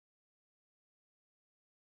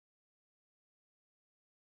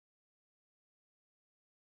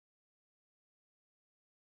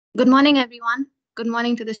Good morning, everyone. Good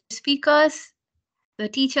morning to the speakers, the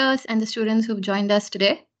teachers, and the students who've joined us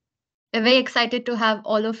today. We're very excited to have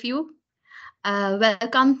all of you.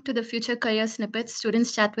 Welcome to the Future Career Snippets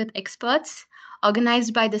Students Chat with Experts,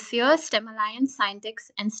 organized by the SEER, STEM Alliance,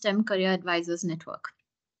 Scientix, and STEM Career Advisors Network.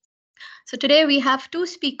 So today we have two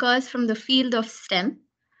speakers from the field of STEM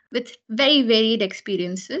with very varied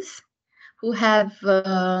experiences who have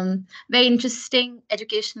very interesting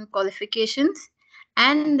educational qualifications,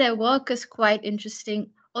 and their work is quite interesting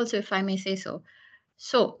also, if I may say so.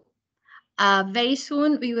 So very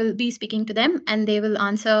soon we will be speaking to them and they will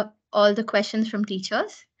answer all the questions from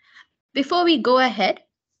teachers. Before we go ahead,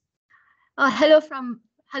 hello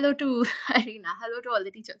to Arena, hello to all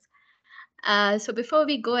the teachers. So before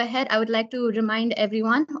we go ahead, I would like to remind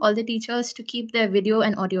everyone, all the teachers, to keep their video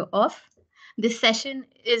and audio off. This session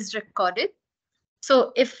is recorded.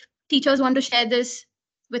 So if teachers want to share this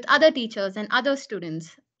with other teachers and other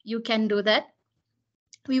students, you can do that.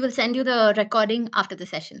 We will send you the recording after the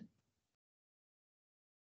session.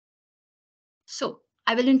 So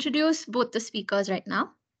I will introduce both the speakers right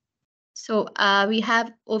now. So we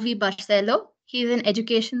have Ovi Barceló. He's an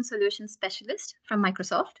education solutions specialist from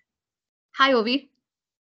Microsoft. Hi, Ovi.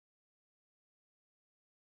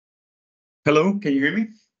 Hello, can you hear me?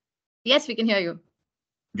 Yes, we can hear you.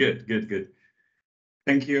 Good.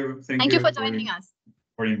 Thank you. Thank you for joining us.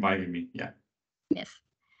 For inviting me. Yeah. Yes.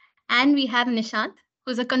 And we have Nishant,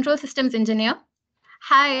 who's a control systems engineer.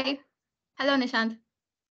 Hi. Hello, Nishant.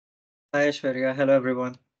 Hi, Aishwarya. Hello,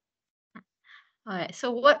 everyone. All right.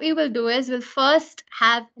 So what we will do is we'll first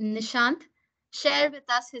have Nishant share with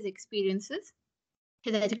us his experiences,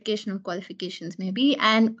 his educational qualifications maybe,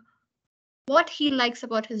 and what he likes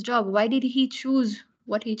about his job. Why did he choose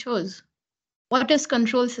what he chose? What is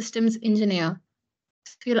control systems engineer?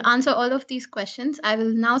 So we'll answer all of these questions. I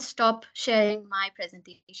will now stop sharing my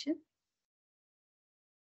presentation.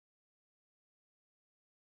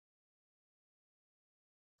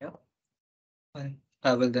 Yeah.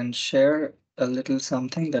 I will then share a little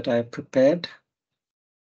something that I prepared.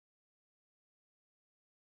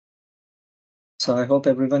 So I hope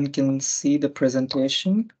everyone can see the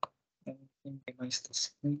presentation. Minimize the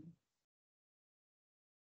screen.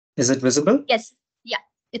 Is it visible? Yes. Yeah,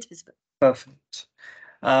 it's visible. Perfect.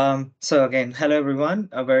 So again, hello, everyone.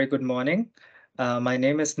 A very good morning. My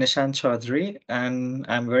name is Nishant Chowdhri, and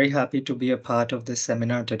I'm very happy to be a part of this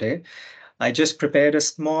seminar today. I just prepared a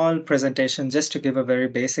small presentation just to give a very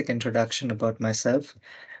basic introduction about myself,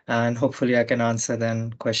 and hopefully I can answer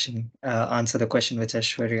the question which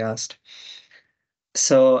Ashwari asked.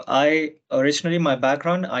 So my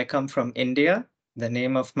background, I come from India. The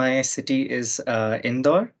name of my city is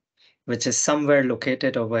Indore, which is somewhere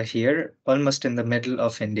located over here, almost in the middle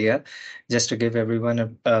of India, just to give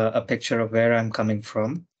everyone a picture of where I'm coming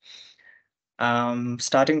from.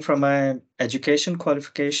 Starting from my education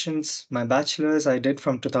qualifications, my bachelor's I did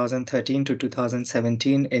from 2013 to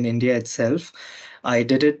 2017 in India itself. I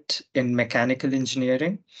did it in mechanical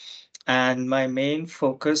engineering, and my main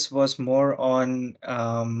focus was more on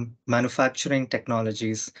manufacturing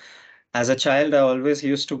technologies. As a child, I always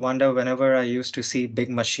used to wonder whenever I used to see big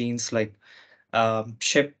machines like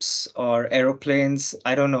ships or aeroplanes.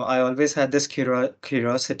 I don't know. I always had this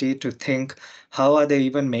curiosity to think, how are they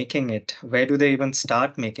even making it? Where do they even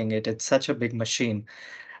start making it? It's such a big machine.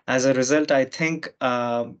 As a result, I think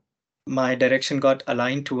my direction got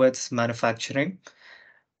aligned towards manufacturing.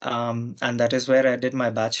 And that is where I did my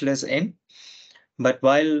bachelor's in. But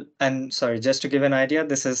and sorry, just to give an idea,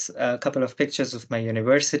 this is a couple of pictures of my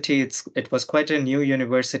university. It was quite a new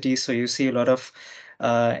university, so you see a lot of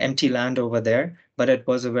empty land over there, but it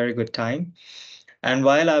was a very good time. And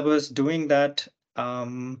while I was doing that,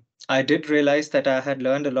 I did realize that I had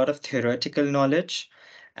learned a lot of theoretical knowledge,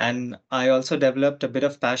 and I also developed a bit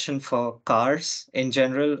of passion for cars in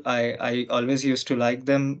general. I always used to like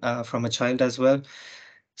them from a child as well.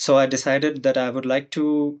 So I decided that I would like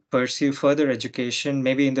to pursue further education,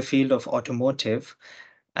 maybe in the field of automotive.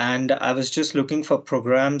 And I was just looking for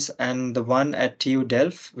programs, and the one at TU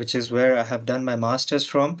Delft, which is where I have done my master's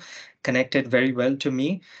from, connected very well to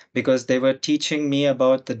me because they were teaching me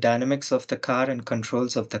about the dynamics of the car and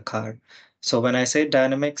controls of the car. So when I say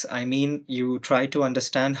dynamics, I mean you try to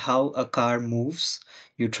understand how a car moves.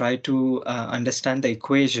 You try to understand the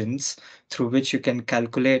equations through which you can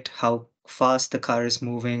calculate how fast the car is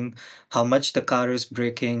moving, how much the car is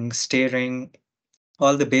braking, steering,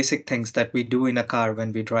 all the basic things that we do in a car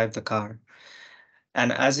when we drive the car.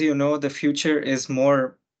 And as you know, the future is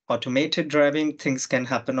more automated driving, things can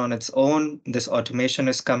happen on its own. This automation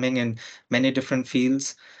is coming in many different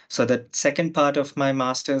fields. So the second part of my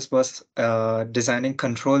master's was designing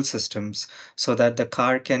control systems so that the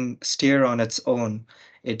car can steer on its own,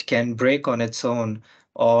 it can brake on its own,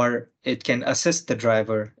 or it can assist the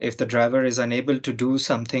driver. If the driver is unable to do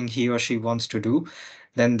something he or she wants to do,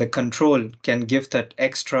 then the control can give that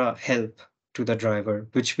extra help to the driver,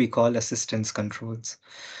 which we call assistance controls.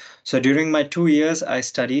 So during my 2 years, I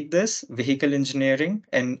studied this vehicle engineering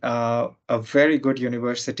in a very good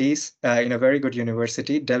universities, in a very good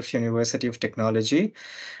university, Delft University of Technology.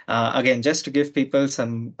 Again, just to give people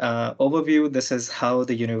some overview, this is how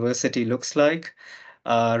the university looks like.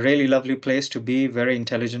 Really lovely place to be, very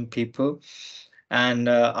intelligent people. And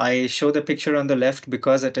I show the picture on the left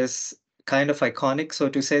because it is kind of iconic, so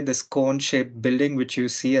to say, this cone-shaped building which you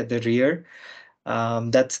see at the rear.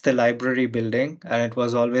 That's the library building, and it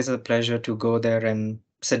was always a pleasure to go there and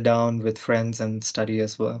sit down with friends and study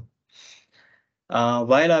as well.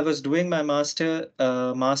 While I was doing my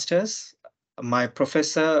master's, my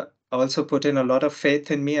professor also put in a lot of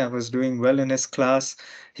faith in me. I was doing well in his class.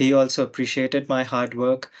 He also appreciated my hard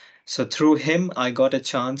work. So through him, I got a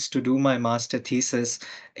chance to do my master thesis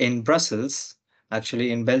in Brussels.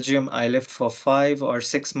 Actually, in Belgium, I lived for 5 or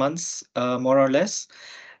 6 months, more or less,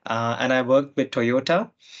 and I worked with Toyota.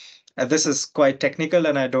 This is quite technical,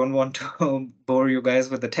 and I don't want to bore you guys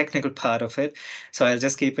with the technical part of it, so I'll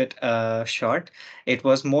just keep it short. It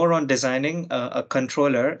was more on designing a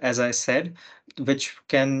controller, as I said, which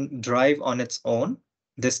can drive on its own.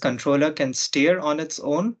 This controller can steer on its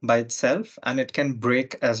own by itself, and it can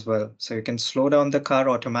brake as well. So you can slow down the car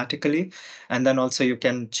automatically, and then also you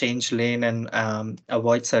can change lane and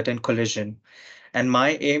avoid certain collision. And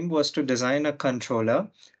my aim was to design a controller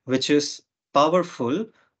which is powerful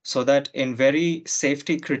so that in very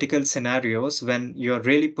safety critical scenarios, when you're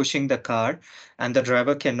really pushing the car and the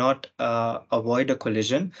driver cannot avoid a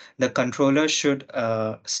collision, the controller should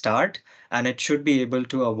start and it should be able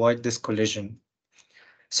to avoid this collision.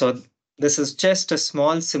 So this is just a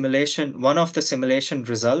small simulation, one of the simulation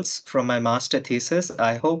results from my master thesis.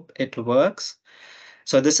 I hope it works.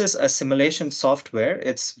 So this is a simulation software.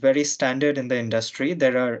 It's very standard in the industry.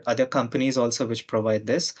 There are other companies also which provide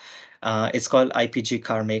this. It's called IPG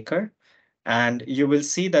Car Maker. And you will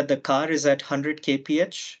see that the car is at 100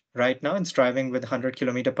 kph right now. It's driving with 100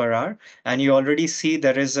 km/h. And you already see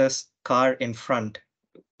there is a car in front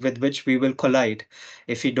with which we will collide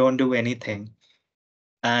if we don't do anything.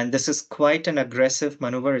 And this is quite an aggressive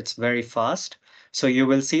maneuver. It's very fast. So you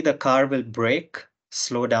will see the car will brake,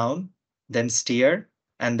 slow down, then steer,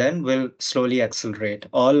 and then will slowly accelerate,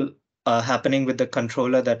 all happening with the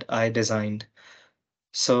controller that I designed.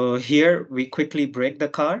 So here we quickly brake the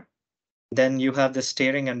car. Then you have the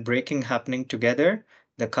steering and braking happening together.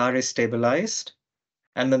 The car is stabilized,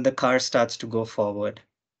 and then the car starts to go forward.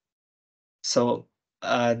 So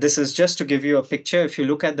this is just to give you a picture. If you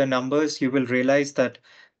look at the numbers, you will realize that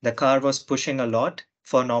the car was pushing a lot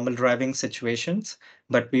for normal driving situations,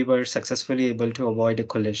 but we were successfully able to avoid a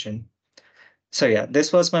collision. So yeah,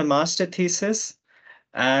 this was my master thesis.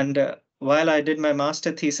 And while I did my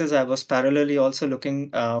master thesis, I was parallelly also looking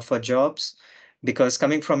for jobs because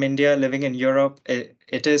coming from India, living in Europe,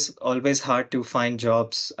 it is always hard to find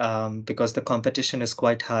jobs because the competition is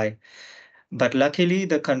quite high. But luckily,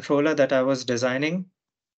 the controller that I was designing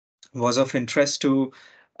was of interest to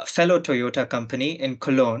a fellow Toyota company in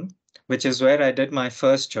Cologne, which is where I did my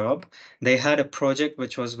first job. They had a project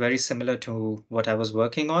which was very similar to what I was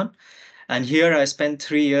working on. And here I spent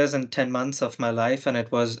 3 years and 10 months of my life, and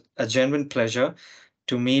it was a genuine pleasure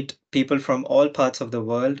to meet people from all parts of the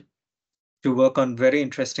world, to work on very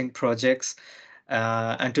interesting projects,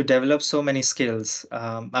 and to develop so many skills.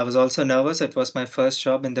 I was also nervous. It was my first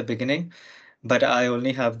job in the beginning, but I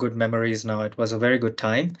only have good memories now. It was a very good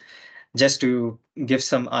time. Just to give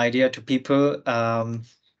some idea to people,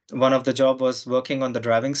 one of the job was working on the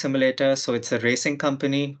driving simulator. So it's a racing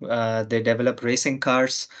company. They develop racing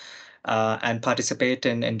cars and participate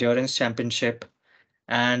in endurance championship.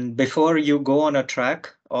 And before you go on a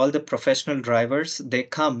track, all the professional drivers, they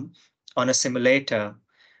come on a simulator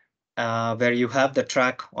where you have the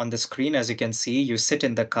track on the screen. As you can see, you sit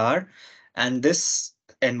in the car, and this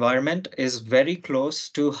environment is very close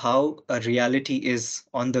to how a reality is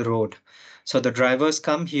on the road. So the drivers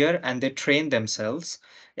come here and they train themselves.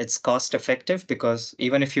 It's cost effective because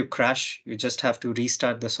even if you crash, you just have to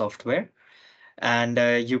restart the software, and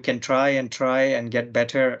you can try and get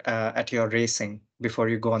better at your racing before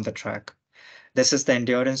you go on the track. This is the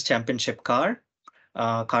endurance championship car,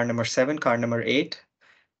 car number 7, car number 8.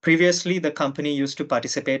 Previously, the company used to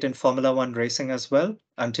participate in Formula One racing as well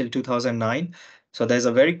until 2009. So there's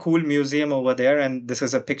a very cool museum over there, and this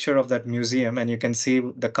is a picture of that museum, and you can see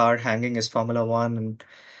the car hanging is Formula One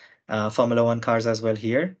and Formula One cars as well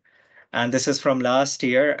here. And this is from last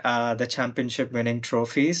year, the championship winning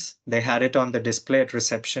trophies. They had it on the display at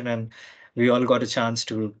reception, and we all got a chance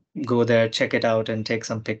to go there, check it out, and take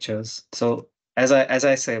some pictures. So as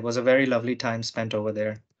I say, it was a very lovely time spent over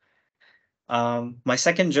there. My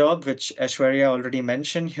second job, which Aishwarya already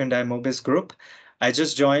mentioned, Hyundai Mobis Group. I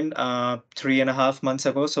just joined 3.5 months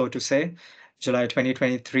ago, so to say, July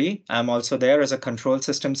 2023. I'm also there as a control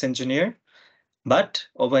systems engineer. But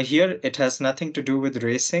over here, it has nothing to do with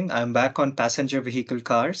racing. I'm back on passenger vehicle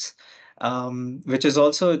cars, which is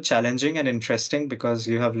also challenging and interesting because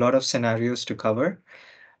you have a lot of scenarios to cover.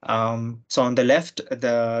 So on the left,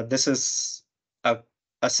 this is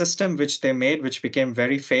a system which they made, which became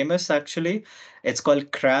very famous actually. It's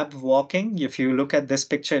called crab walking. If you look at this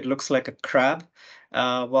picture, it looks like a crab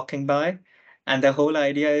walking by. And the whole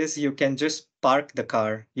idea is you can just park the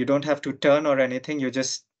car. You don't have to turn or anything. You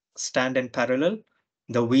just stand in parallel.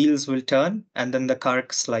 The wheels will turn and then the car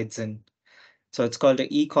slides in. So it's called the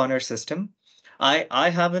e-corner system.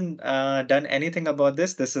 I haven't done anything about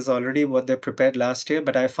this. This is already what they prepared last year,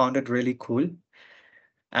 but I found it really cool.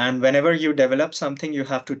 And whenever you develop something, you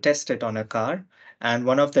have to test it on a car. And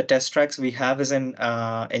one of the test tracks we have is in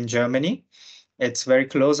Germany. It's very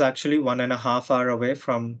close, actually, 1.5 hours away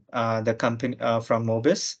from the company from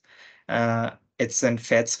Mobis. It's in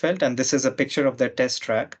Fetzfeld, and this is a picture of the test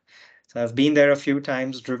track. So I've been there a few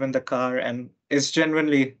times, driven the car, and it's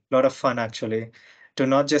genuinely a lot of fun, actually, to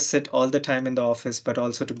not just sit all the time in the office, but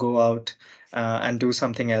also to go out and do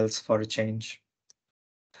something else for a change.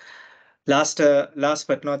 Last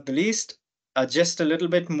but not the least, just a little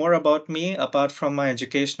bit more about me, apart from my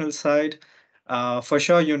educational side. For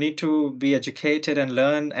sure, you need to be educated and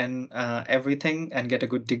learn and everything and get a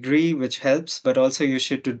good degree, which helps, but also you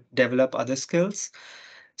should to develop other skills.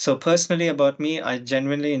 So personally about me, I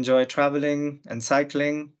genuinely enjoy traveling and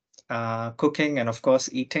cycling, cooking, and of course,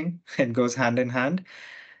 eating. It goes hand in hand.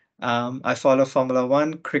 I follow Formula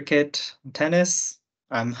One, cricket, tennis.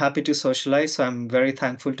 I'm happy to socialize, so I'm very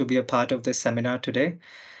thankful to be a part of this seminar today.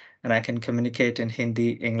 And I can communicate in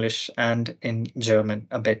Hindi, English, and in German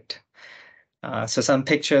a bit. So some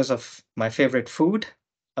pictures of my favorite food,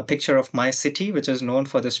 a picture of my city, which is known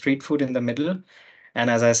for the street food in the middle. And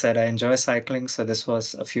as I said, I enjoy cycling, so this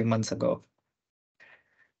was a few months ago.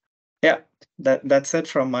 Yeah, that's it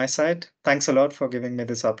from my side. Thanks a lot for giving me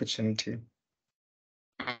this opportunity.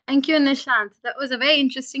 Thank you, Nishant. That was a very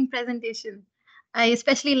interesting presentation. I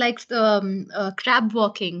especially liked the crab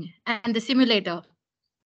walking and the simulator.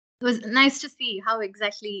 It was nice to see how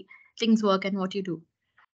exactly things work and what you do.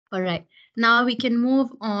 All right, now we can move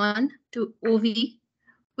on to Ovi.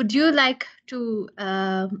 Would you like to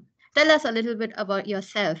tell us a little bit about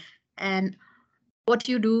yourself and what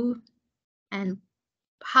you do and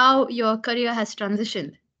how your career has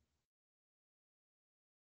transitioned?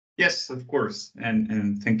 Yes, of course.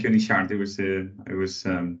 And thank you, Nishant. I was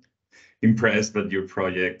impressed with your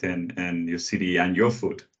project and your city and your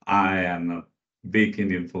food. I am a big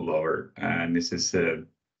Indian food lover, and this is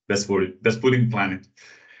best food in planet.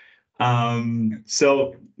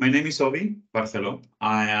 So my name is Ovi Barceló.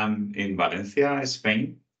 I am in Valencia,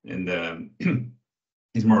 Spain, in the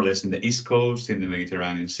it's more or less in the East Coast, in the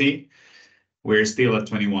Mediterranean Sea. We're still at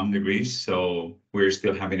 21 degrees, so we're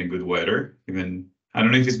still having a good weather. Even I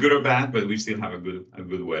don't know if it's good or bad, but we still have a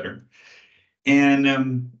good weather.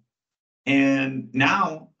 And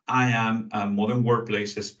now I am a modern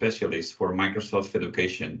workplace specialist for Microsoft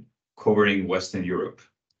Education, covering Western Europe.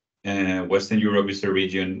 Western Europe is a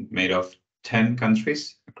region made of 10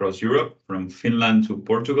 countries across Europe, from Finland to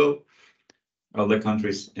Portugal, all the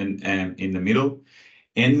countries in the middle.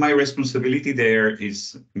 And my responsibility there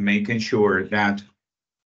is making sure that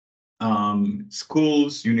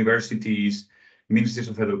schools, universities, ministries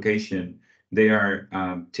of education, they are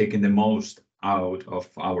taking the most out of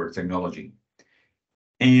our technology.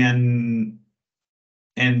 And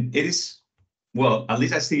it is, well, at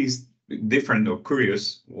least I see it's different or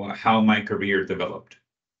curious how my career developed.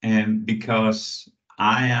 And because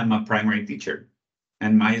I am a primary teacher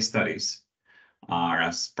and my studies are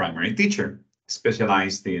as primary teacher,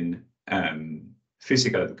 specialized in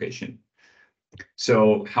physical education.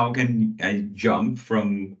 So how can I jump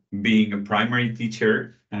from being a primary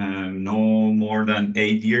teacher no more than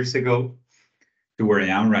 8 years ago to where I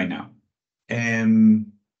am right now?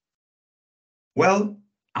 Well,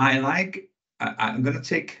 I'm going to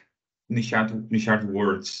take Nishant's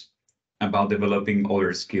words about developing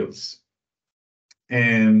other skills.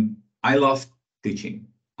 I love teaching.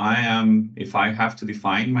 If I have to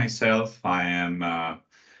define myself, I am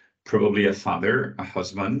probably a father, a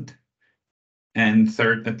husband, and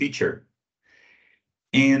third, a teacher.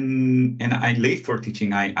 And I live for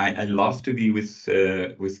teaching. I love to be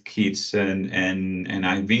with kids, and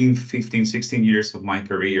I've been 15, 16 years of my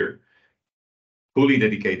career fully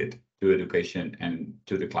dedicated to education and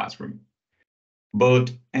to the classroom.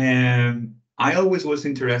 But I always was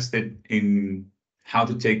interested in how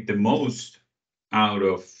to take the most out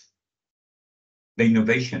of the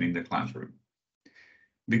innovation in the classroom,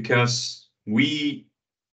 because we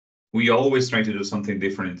always try to do something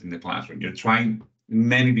different in the classroom. You're trying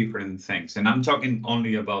many different things, and I'm talking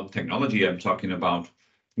only about technology. I'm talking about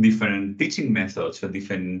different teaching methods,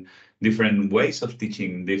 and different ways of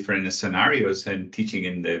teaching, different scenarios, and teaching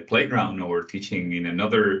in the playground or teaching in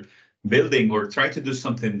another building, or try to do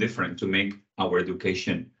something different to make our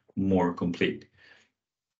education more complete.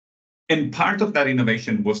 And part of that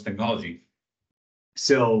innovation was technology.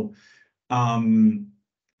 So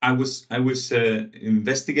I was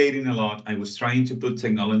investigating a lot. I was trying to put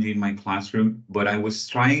technology in my classroom, but I was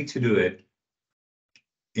trying to do it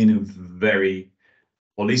in a very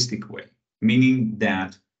holistic way, meaning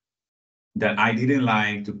that I didn't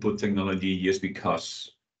like to put technology just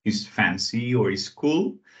because it's fancy or it's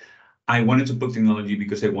cool. I wanted to put technology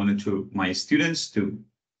because I wanted my students to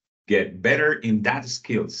get better in that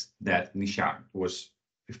skills that Nishant was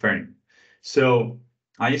referring. So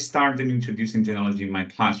I started introducing technology in my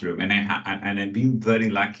classroom, and I've been very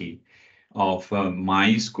lucky of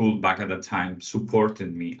my school back at the time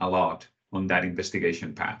supported me a lot on that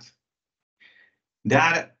investigation path.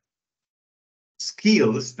 That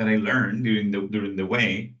skills that I learned during the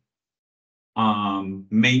way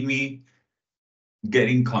made me get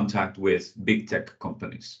in contact with big tech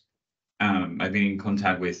companies. I've been in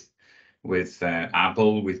contact with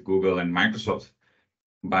Apple, with Google, and Microsoft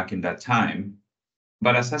back in that time.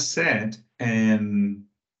 But as I said, I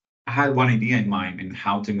had one idea in mind in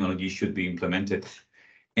how technology should be implemented.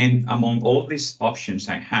 And among all these options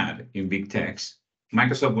I had in big techs,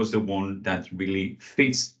 Microsoft was the one that really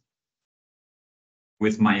fits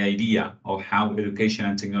with my idea of how education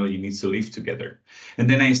and technology needs to live together. And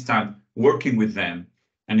then I start working with them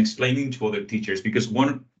and explaining to other teachers, because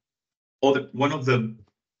one of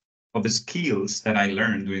the skills that I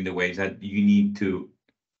learned during the way is that you need to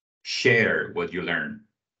share what you learn.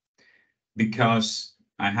 Because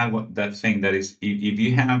I have that thing that is,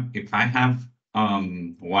 if I have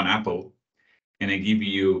one apple and I give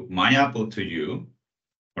you my apple to you,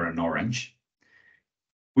 or an orange,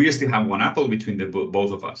 we still have one apple between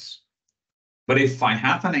both of us. But if I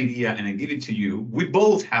have an idea and I give it to you, we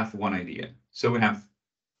both have one idea. So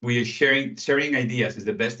we are sharing ideas is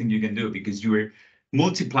the best thing you can do, because you are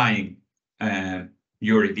multiplying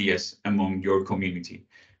your ideas among your community.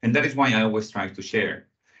 And that is why I always try to share.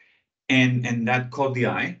 And that caught the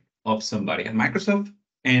eye of somebody at Microsoft,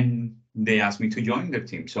 and they asked me to join their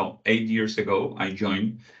team. So 8 years ago, I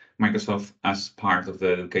joined Microsoft as part of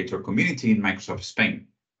the educator community in Microsoft Spain,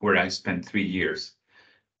 where I spent 3 years,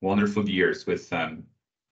 wonderful years with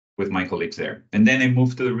my colleagues there. And then I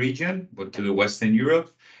moved to the region, but to the Western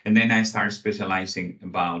Europe, and then I started specializing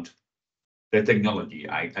about the technology.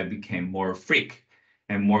 I became more freak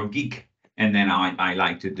and more geek, and then I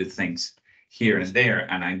like to do things here and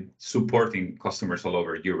there, and I'm supporting customers all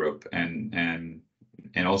over Europe and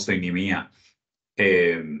also in EMEA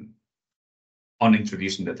on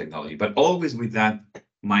introducing the technology, but always with that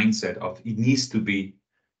mindset of it needs to be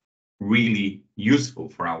really useful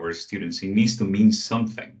for our students. It needs to mean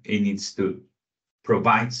something. It needs to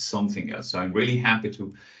provide something else. So I'm really happy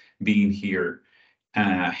to be in here,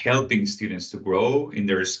 helping students to grow in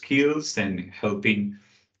their skills, and helping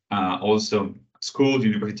also schools,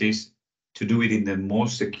 universities to do it in the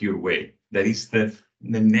most secure way. That is the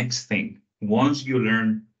next thing. Once you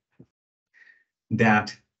learn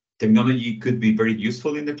that technology could be very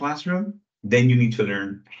useful in the classroom, then you need to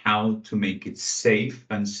learn how to make it safe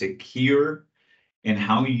and secure, and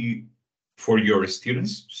how for your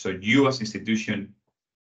students, so you as institution,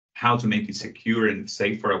 how to make it secure and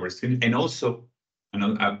safe for our students. And also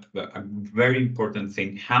a very important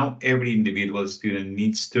thing, how every individual student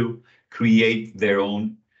needs to create their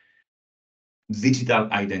own digital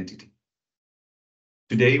identity.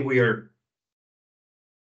 Today we are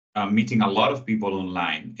meeting a lot of people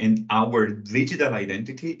online, and our digital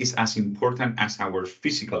identity is as important as our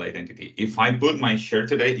physical identity. If I put my shirt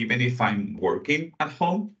today, even if I'm working at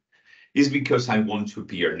home, is because I want to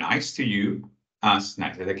appear nice to you, as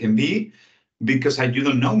nice as I can be, because you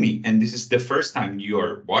don't know me, and this is the first time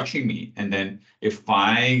you're watching me. And then if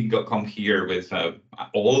I come here with an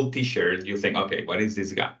old T-shirt, you think, okay, what is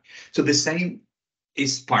this guy? So the same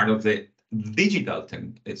is part of the digital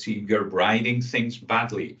thing. If you're writing things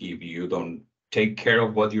badly, if you don't take care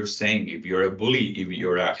of what you're saying, if you're a bully, if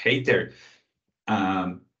you're a hater,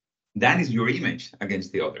 that is your image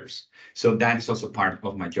against the others. So that is also part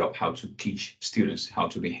of my job, how to teach students how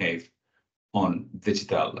to behave on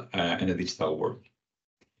digital in a digital world.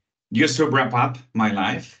 Just to wrap up my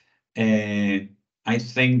life, I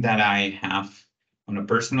think that I have, on a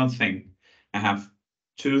personal thing, I have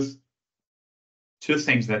two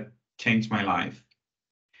things that changed my life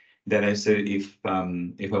that I said if I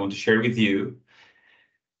want to share with you,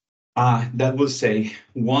 that will say,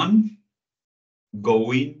 one,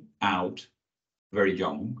 going out very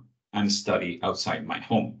young and study outside my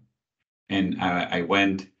home. And I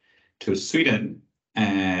went to Sweden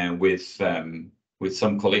with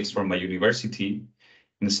some colleagues from my university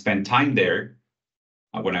and spent time there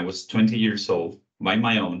when I was 20 years old by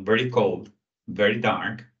my own, very cold, very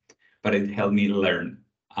dark, but it helped me learn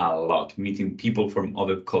a lot. Meeting people from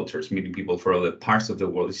other cultures, meeting people from other parts of the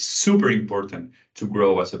world is super important to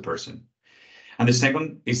grow as a person. And the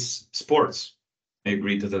second is sports. I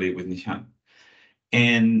agree totally with Nishant.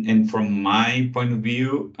 And from my point of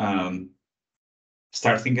view,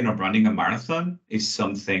 start thinking of running a marathon is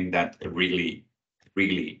something that really,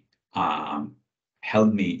 really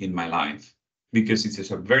helped me in my life, because it's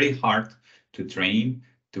just very hard to train,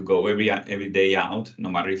 to go every day out, no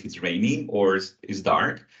matter if it's raining or it's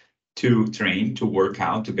dark, to train, to work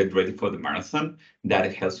out, to get ready for the marathon.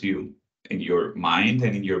 That helps you in your mind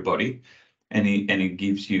and in your body. And it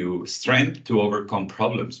gives you strength to overcome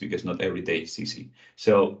problems, because not every day is easy.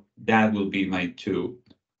 So that will be my two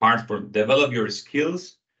parts: for develop your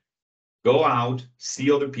skills, go out,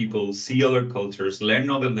 see other people, see other cultures, learn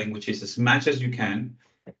other languages as much as you can,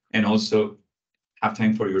 and also have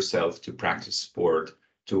time for yourself to practice sport,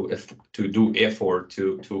 to do effort,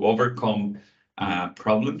 to overcome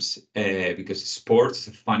problems, because sports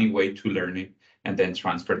is a funny way to learn it, and then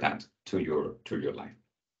transfer that to your life.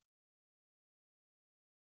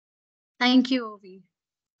 Thank you, Ovi.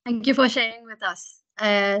 Thank you for sharing with us.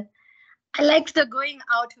 I liked the going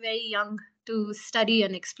out very young to study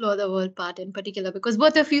and explore the world part in particular, because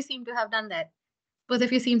both of you seem to have done that. Both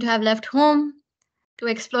of you seem to have left home to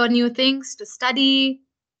explore new things, to study,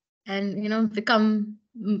 and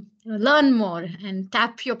learn more and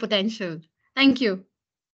tap your potential. Thank you.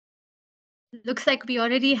 Looks like we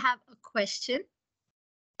already have a question.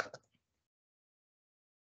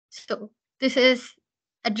 So this is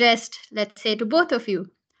addressed, let's say, to both of you.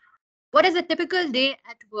 What is a typical day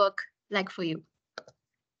at work like for you?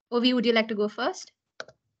 Ovi, would you like to go first?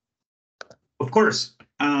 Of course.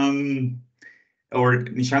 Or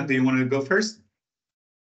Nishant, do you want to go first?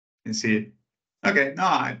 And see it. Okay. No,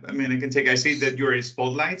 I mean, I can take. I see that you're a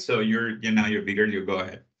spotlight, so you're bigger. You go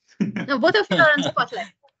ahead. No, both of you are on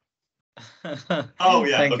spotlight. Oh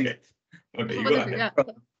yeah. Thank okay. you. Okay. You Both go of you, ahead. yeah.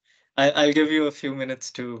 I'll give you a few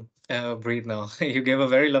minutes to breathe now. You gave a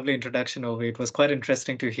very lovely introduction, Ovi. It was quite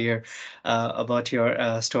interesting to hear about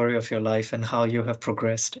your story of your life and how you have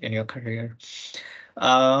progressed in your career.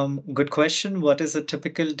 Good question. What is a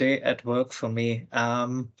typical day at work for me?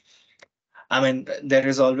 I mean, there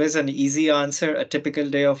is always an easy answer. A typical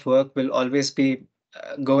day of work will always be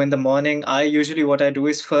go in the morning. What I do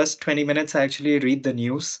is first 20 minutes, I actually read the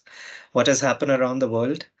news, what has happened around the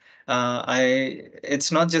world.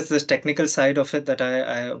 It's not just this technical side of it that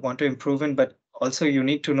I want to improve in, but also you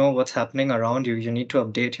need to know what's happening around you. You need to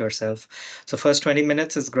update yourself. So first 20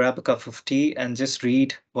 minutes is grab a cup of tea and just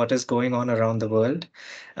read what is going on around the world.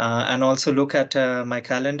 And also look at my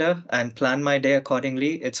calendar and plan my day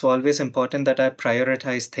accordingly. It's always important that I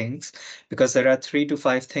prioritize things, because there are 3 to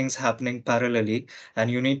 5 things happening parallelly, and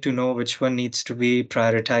you need to know which one needs to be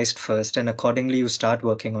prioritized first, and accordingly you start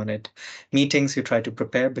working on it. Meetings you try to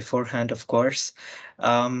prepare beforehand, of course.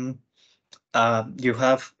 You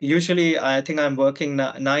have usually, I think I'm working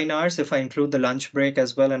 9 hours if I include the lunch break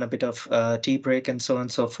as well, and a bit of tea break and so on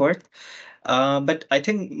and so forth. But I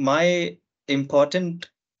think my important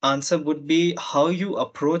answer would be how you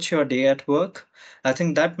approach your day at work. I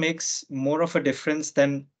think that makes more of a difference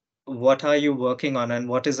than what are you working on and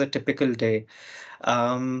what is a typical day.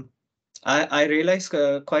 Um, I realized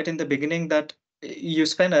quite in the beginning that you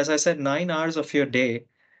spend, as I said, 9 hours of your day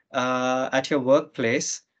at your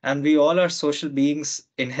workplace. and we all are social beings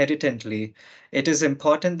inherently. It is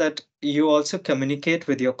important that you also communicate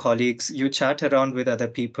with your colleagues, you chat around with other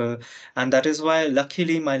people, and that is why,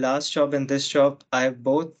 luckily, my last job and this job, I have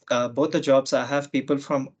both the jobs. I have people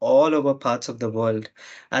from all over parts of the world,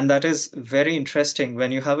 and that is very interesting.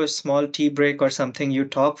 When you have a small tea break or something, you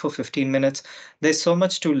talk for 15 minutes. There's so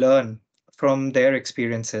much to learn from their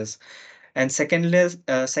experiences. And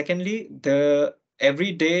secondly, the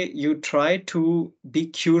every day you try to be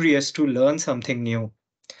curious to learn something new.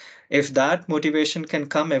 If that motivation can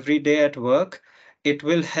come every day at work, it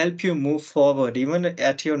will help you move forward, even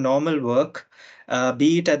at your normal work.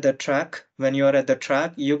 Be it at the track, when you are at the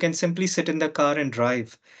track, you can simply sit in the car and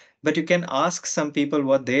drive. But you can ask some people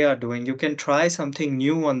what they are doing. You can try something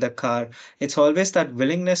new on the car. It's always that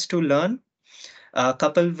willingness to learn,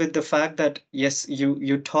 coupled with the fact that yes,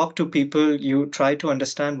 you talk to people, you try to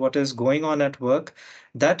understand what is going on at work.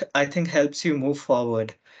 That I think helps you move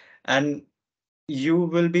forward, and you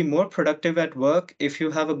will be more productive at work if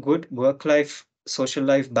you have a good work life social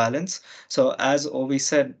life balance. So as Ovi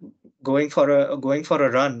said, going for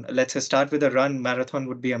a run, let's say start with a run. Marathon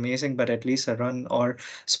would be amazing, but at least a run or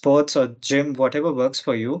sports or gym, whatever works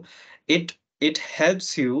for you, it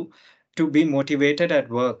helps you to be motivated at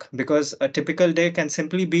work, because a typical day can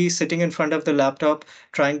simply be sitting in front of the laptop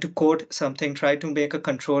trying to code something, try to make a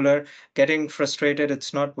controller, getting frustrated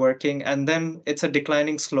it's not working, and then it's a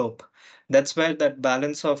declining slope. That's where that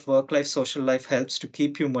balance of work life social life helps to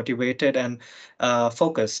keep you motivated and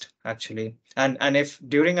focused, actually. And if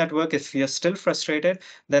during at work, if you're still frustrated,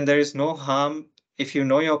 then there is no harm if you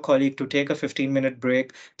know your colleague to take a 15-minute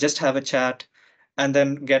break, just have a chat, and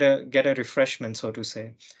then get a refreshment, so to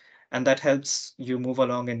say, and that helps you move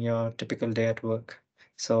along in your typical day at work.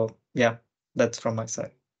 So yeah, that's from my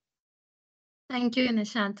side. Thank you,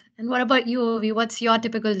 Nishant. And what about you, Ovi? What's your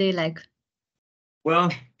typical day like?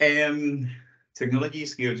 Well, technology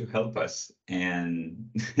is here to help us,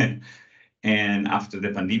 and and after the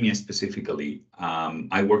pandemic specifically,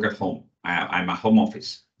 I work at home. I'm a home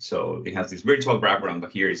office, so it has this virtual background,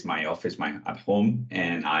 but here is my office, my at home,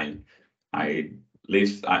 and I I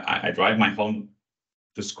drive my home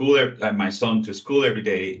to school, my son to school every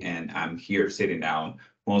day, and I'm here sitting down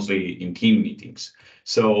mostly in team meetings.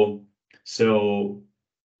 So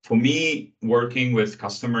for me, working with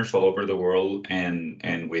customers all over the world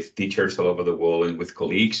and with teachers all over the world and with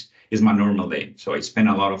colleagues is my normal day. So I spend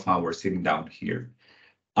a lot of hours sitting down here.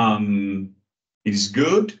 Um, it's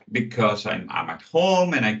good because I'm at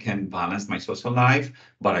home and I can balance my social life,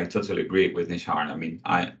 but I totally agree with Nishant. I mean,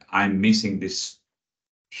 I'm missing this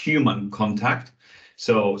human contact.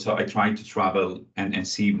 So I try to travel and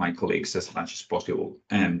see my colleagues as much as possible.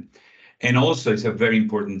 And also it's a very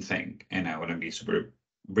important thing, and I want to be super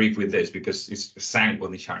brief with this because it's exactly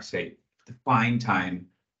what Nishant said. Find time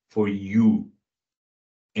for you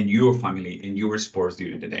and your family and your sports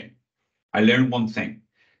during the day. I learned one thing.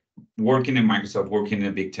 Working in Microsoft, working in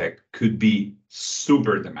a big tech could be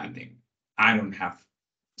super demanding. I don't have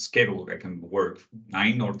schedule. I can work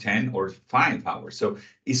 9 or 10 or 5 hours. So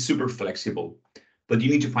it's super flexible, but you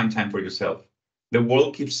need to find time for yourself. The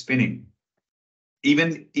world keeps spinning.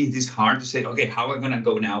 Even it is hard to say, okay, how am I going to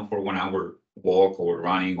go now for 1 hour walk or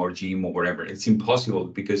running or gym or whatever? It's impossible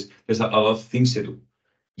because there's a lot of things to do.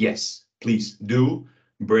 Yes, please do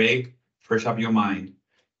break, fresh up your mind,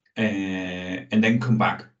 and then come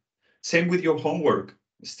back. Same with your homework,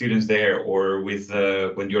 students there, or with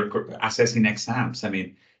when you're assessing exams. I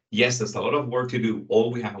mean, yes, there's a lot of work to do.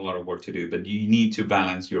 All we have a lot of work to do, but you need to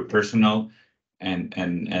balance your personal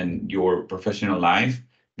and your professional life,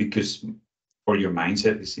 because for your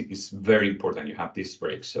mindset, it's very important you have this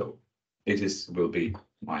break. So this will be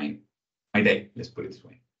my day. Let's put it this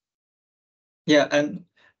way. Yeah, and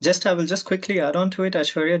I will just quickly add on to it,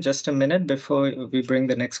 Ashwarya, just a minute before we bring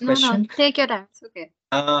the next No, question. take your time. It's okay.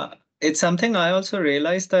 It's something I also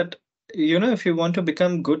realized that, if you want to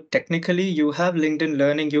become good technically, you have LinkedIn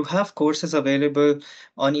Learning, you have courses available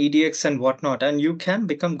on EDX and whatnot, and you can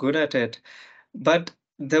become good at it. But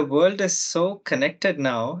the world is so connected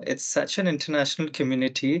now. It's such an international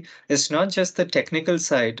community. It's not just the technical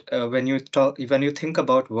side when you think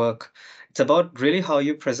about work. It's about really how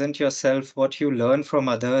you present yourself, what you learn from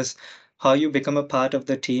others, how you become a part of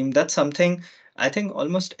the team. That's something I think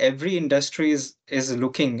almost every industry is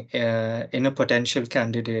looking in a potential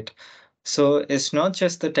candidate. So it's not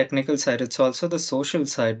just the technical side, it's also the social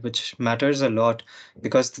side, which matters a lot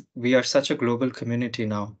because we are such a global community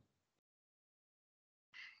now.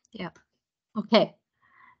 Yeah. Okay.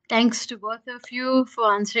 Thanks to both of you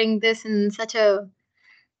for answering this in such a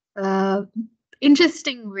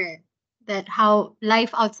interesting way. that how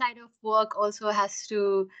life outside of work also has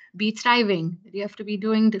to be thriving. You have to be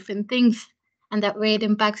doing different things, and that way it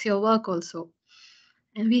impacts your work also.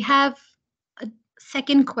 And we have a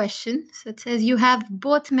second question. So it says you have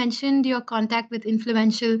both mentioned your contact with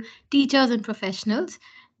influential teachers and professionals.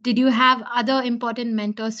 Did you have other important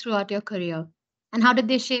mentors throughout your career? And how did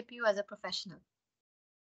they shape you as a professional?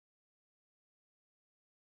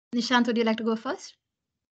 Nishant, would you like to go first?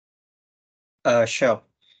 Sure.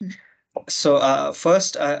 So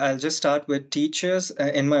first, I'll just start with teachers.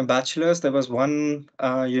 In my bachelor's, there was one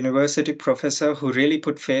university professor who really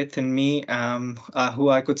put faith in me, who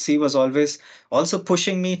I could see was always also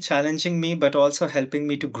pushing me, challenging me, but also helping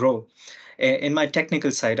me to grow in my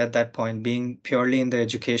technical side at that point, being purely in the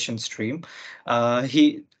education stream.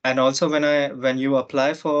 He and also when you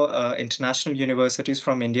apply for international universities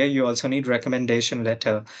from India, you also need recommendation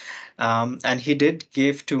letter. And he did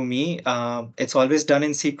give to me. It's always done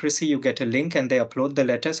in secrecy. You get a link and they upload the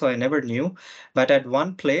letter. So I never knew. But at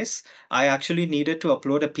one place, I actually needed to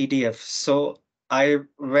upload a PDF. So I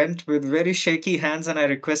went with very shaky hands and I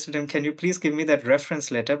requested him, can you please give me that reference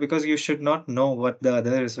letter? Because you should not know what the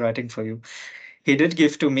other is writing for you. He did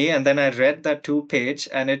give to me, and then I read that 2 page,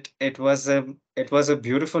 and it was a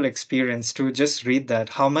beautiful experience to just read that.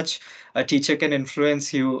 How much a teacher can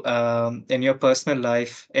influence you in your personal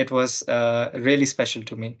life. It was really special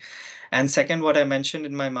to me. And second, what I mentioned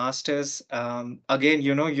in my master's, again,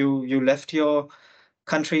 you left your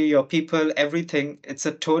country, your people, everything. It's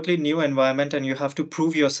a totally new environment, and you have to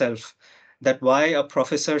prove yourself. That why a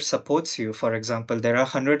professor supports you, for example, there are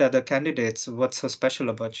 100 other candidates. What's so special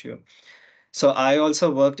about you? So I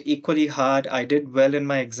also worked equally hard. I did well in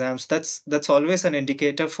my exams. That's always an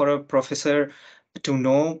indicator for a professor to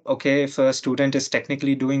know, okay, if a student is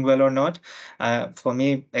technically doing well or not. For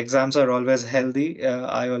me, exams are always healthy,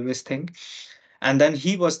 I always think. And then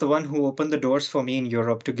he was the one who opened the doors for me in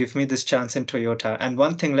Europe to give me this chance in Toyota. And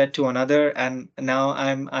one thing led to another, and now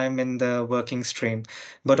I'm in the working stream.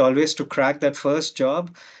 But always to crack that first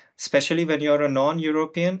job, especially when you're a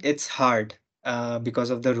non-European, it's hard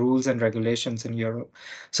because of the rules and regulations in Europe.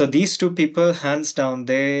 So these two people, hands down,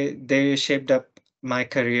 they shaped up my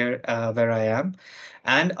career where I am.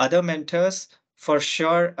 And other mentors, for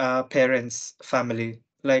sure, parents, family.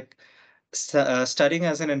 Like studying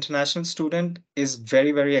as an international student is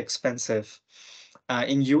very, very expensive.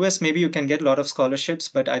 In US, maybe you can get a lot of scholarships,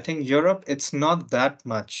 but I think Europe, it's not that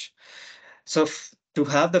much. So to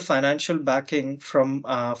have the financial backing from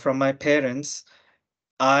my parents,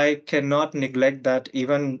 I cannot neglect that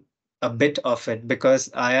even a bit of it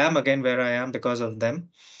because I am again where I am because of them.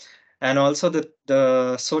 And also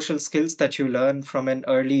the social skills that you learn from an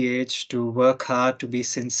early age to work hard, to be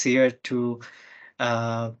sincere, to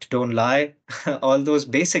don't lie, all those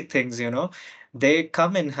basic things, they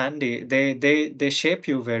come in handy. They shape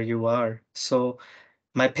you where you are. So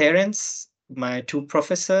my parents, my two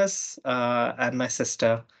professors, and my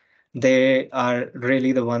sister, they are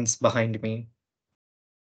really the ones behind me.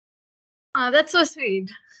 That's so sweet.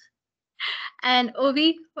 And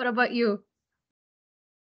Ovi, what about you?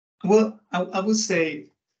 Well, I would say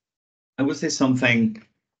something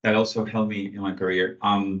that also helped me in my career.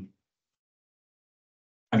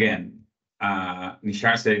 Again,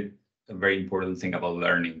 Nishar said a very important thing about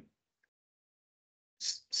learning.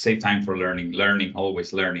 Save time for learning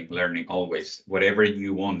always, learning always. Whatever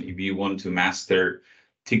you want, if you want to master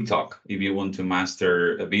TikTok, if you want to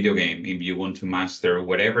master a video game, if you want to master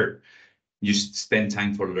whatever, you spend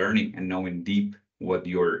time for learning and knowing deep what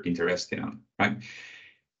you're interested in, right?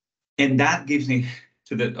 And that brings me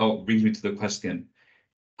to the question.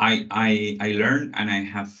 I learned and I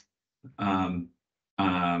have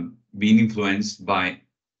been influenced by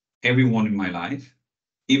everyone in my life,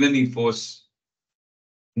 even if it was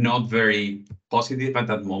not very positive at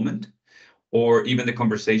that moment, or even the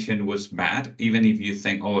conversation was bad, even if you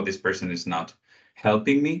think, oh, this person is not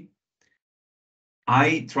helping me.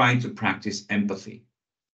 I try to practice empathy.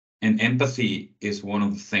 And empathy is one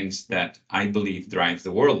of the things that I believe drives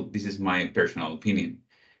the world. This is my personal opinion.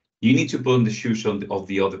 You need to put on the shoes of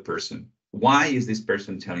the other person. Why is this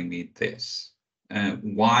person telling me this?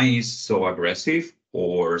 Why is so aggressive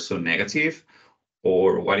or so negative?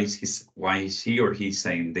 Or why is he or he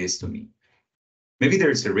saying this to me? Maybe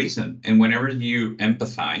there is a reason. And whenever you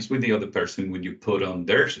empathize with the other person, when you put on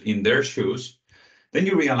in their shoes, then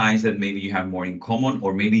you realize that maybe you have more in common,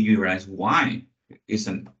 or maybe you realize why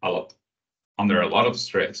isn't under a lot of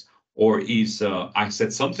stress, or is I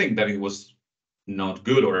said something that it was not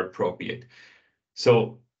good or appropriate.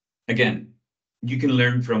 So again, you can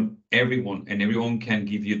learn from everyone, and everyone can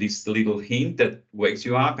give you this little hint that wakes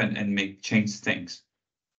you up and make change things.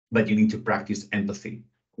 but you need to practice empathy.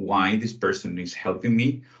 Why this person is helping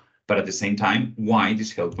me, but at the same time, why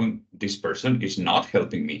this person is not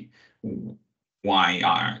helping me. Why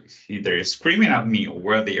are they're screaming at me, or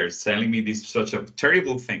where they are telling me these such of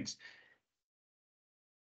terrible things.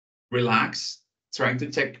 Relax, try to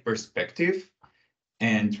take perspective,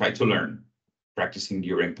 and try to learn. Practicing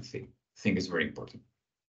your empathy, I think, is very important.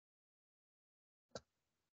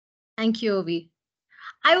 Thank you, Ovi.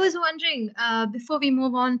 I was wondering, before we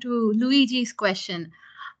move on to Luigi's question,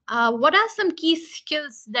 what are some key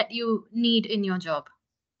skills that you need in your job?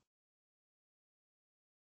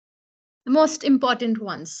 The most important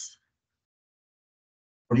ones.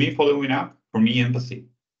 For me, following up, for me, empathy.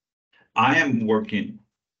 I am working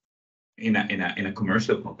in a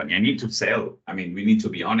commercial company. I need to sell. I mean, we need to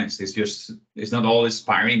be honest. It's not all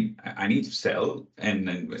aspiring. I need to sell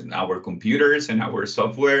and our computers and our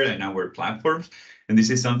software and our platforms. And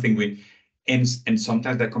this is something and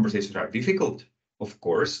sometimes the conversations are difficult, of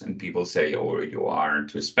course. And people say, oh, you are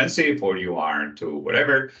too expensive, or you are too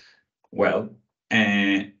whatever. Well,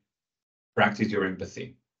 practice your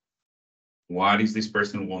empathy. What is this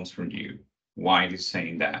person wants from you? Why is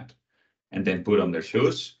saying that? And then put on their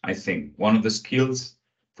shoes. I think one of the skills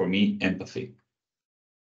for me, empathy.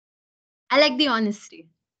 I like the honesty.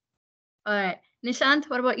 All right. Nishant,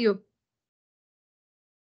 what about you?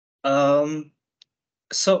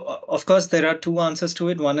 So of course, there are two answers to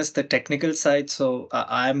it. One is the technical side. So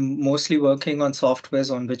I'm mostly working on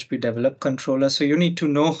softwares on which we develop controllers. So you need to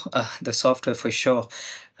know the software for sure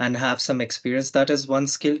and have some experience. That is one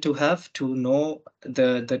skill to have, to know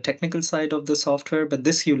the technical side of the software. But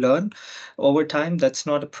this you learn over time. That's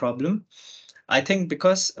not a problem. I think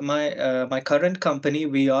because my current company,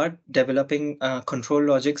 we are developing control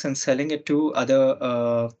logics and selling it to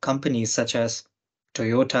other companies such as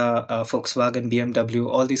Toyota, Volkswagen, BMW,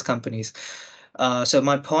 all these companies. So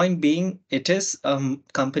my point being, it is a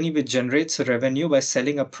company which generates revenue by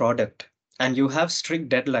selling a product. And you have strict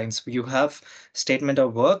deadlines. You have statement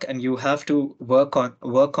of work, and you have to work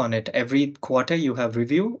on it every quarter. You have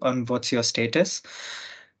review on what's your status.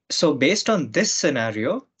 So based on this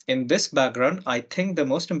scenario, in this background, I think the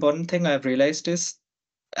most important thing I've realized is,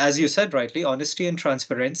 as you said rightly, honesty and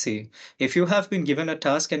transparency. If you have been given a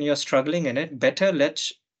task and you're struggling in it, better let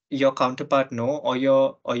your counterpart know, or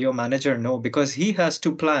your manager know, because he has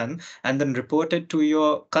to plan and then report it to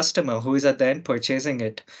your customer who is at the end purchasing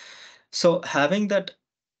it. So having that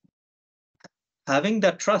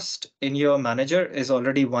trust in your manager is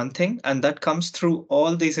already one thing, and that comes through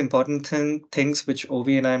all these important things which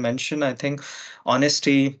Ovi and I mentioned. I think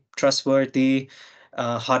honesty, trustworthy,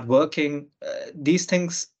 hardworking, these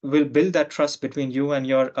things will build that trust between you and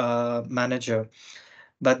your manager.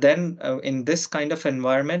 But then in this kind of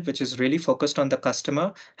environment, which is really focused on the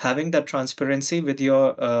customer, having that transparency with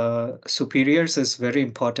your superiors is very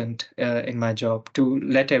important in my job, to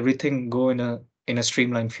let everything go in a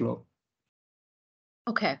streamlined flow.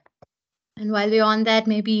 Okay. And while we're on that,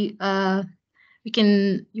 maybe you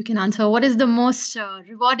can answer, what is the most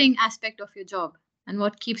rewarding aspect of your job, and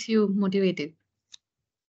what keeps you motivated?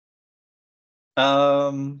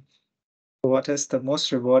 What is the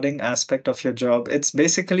most rewarding aspect of your job? It's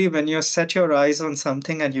basically when you set your eyes on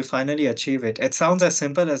something and you finally achieve it. It sounds as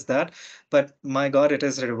simple as that, but my God, it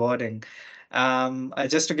is rewarding.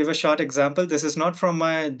 Just to give a short example, this is not from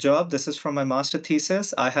my job. This is from my master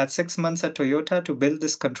thesis. I had 6 months at Toyota to build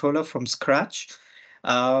this controller from scratch.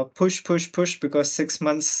 Push, because 6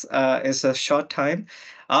 months is a short time.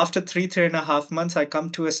 After 3.5 months, I come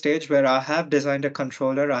to a stage where I have designed a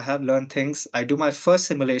controller. I have learned things. I do my first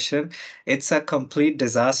simulation. It's a complete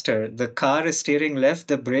disaster. The car is steering left,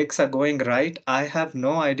 the brakes are going right. I have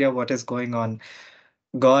no idea what is going on.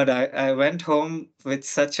 God, I went home with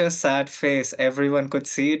such a sad face. Everyone could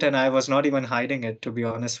see it, and I was not even hiding it, to be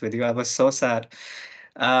honest with you. I was so sad.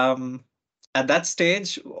 Um, at that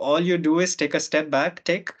stage, all you do is take a step back,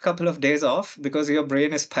 take a couple of days off, because your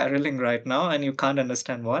brain is spiraling right now and you can't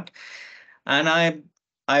understand what. And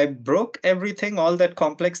I broke everything, all that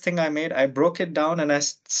complex thing I made. I broke it down and I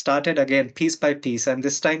started again piece by piece, and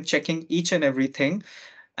this time checking each and everything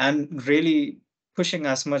and really pushing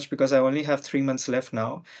as much, because I only have 3 months left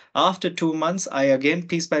now. After 2 months, I again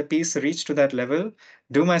piece by piece reach to that level,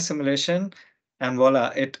 do my simulation, and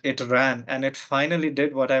voila, it ran, and it finally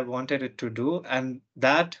did what I wanted it to do. And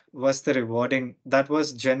that was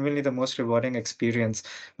genuinely the most rewarding experience.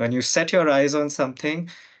 When you set your eyes on something,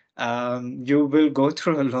 you will go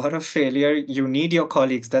through a lot of failure. You need your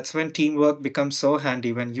colleagues. That's when teamwork becomes so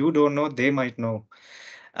handy. When you don't know, they might know.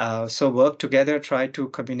 So work together, try to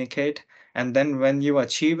communicate, and then when you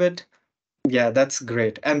achieve it, Yeah, that's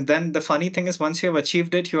great. And then the funny thing is, once you have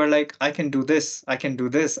achieved it, you are like, I can do this, I can do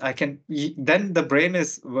this, I can. Then the brain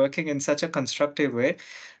is working in such a constructive way.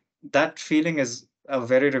 That feeling is a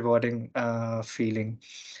very rewarding feeling.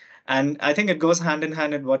 And I think it goes hand in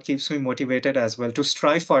hand in what keeps me motivated as well to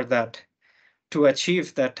strive for that, to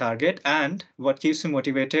achieve that target. And what keeps me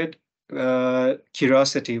motivated,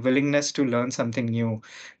 curiosity, willingness to learn something new,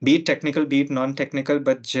 be it technical, be it non-technical,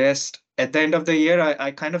 but just at the end of the year,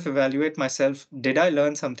 I kind of evaluate myself. Did I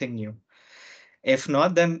learn something new? If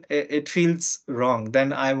not, then it feels wrong.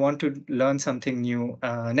 Then I want to learn something new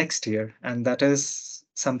next year. And that is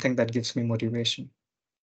something that gives me motivation.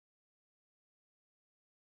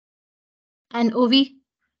 And Ovi?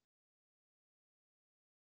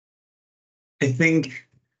 I think,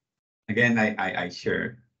 again, I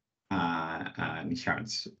share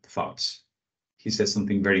Nishant's thoughts. He says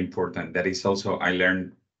something very important that is also I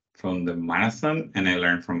learned from the marathon and I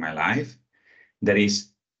learned from my life. That is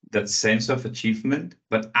that sense of achievement,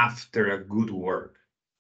 but after a good work.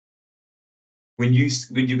 When you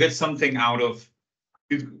get something out of,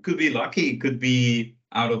 it could be lucky, it could be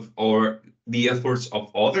out of or the efforts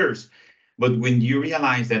of others. But when you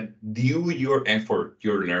realize that due your effort,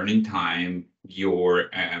 your learning time, your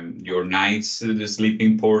nights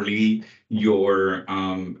sleeping poorly, your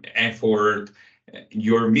effort,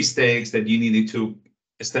 your mistakes that you needed to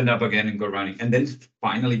stand up again and go running, and then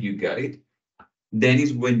finally you got it, then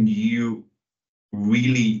is when you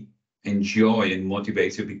really enjoy and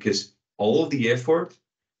motivates you because all the effort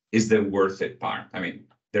is the worth it part. I mean,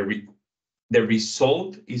 the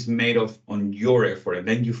result is made of on your effort, and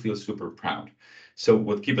then you feel super proud. So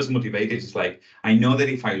what keeps us motivated is like, I know that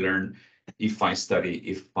if I learn, if I study,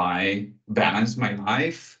 if I balance my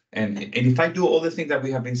life, and if I do all the things that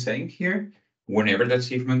we have been saying here, whenever that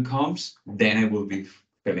achievement comes, then I will be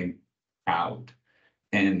feeling proud.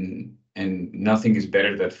 And nothing is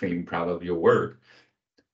better than feeling proud of your work.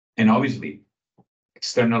 And obviously,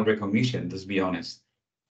 external recognition, let's be honest.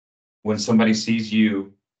 When somebody sees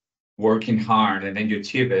you working hard and then you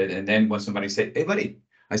achieve it, and then when somebody says, hey, buddy,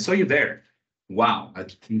 I saw you there. Wow,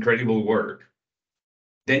 that's incredible work.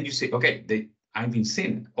 Then you say, okay, I've been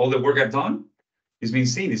seen. All the work I've done is been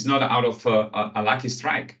seen. It's not out of a lucky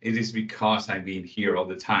strike. It is because I've been here all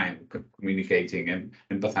the time, communicating and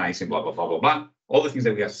empathizing, blah, blah, blah, blah, blah. All the things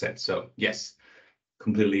that we have said. So yes,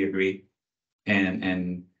 completely agree.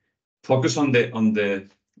 And focus on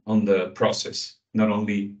the process, not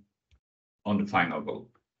only on the final goal.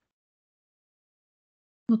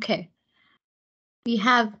 Okay. We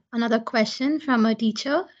have another question from a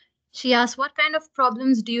teacher. She asked, what kind of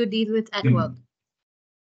problems do you deal with at work?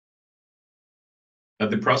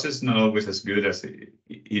 The process is not always as good as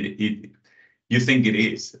you think it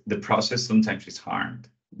is. The process sometimes is hard.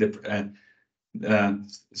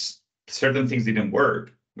 Certain things didn't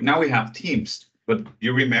work. Now we have Teams, but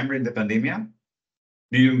you remember in the pandemic?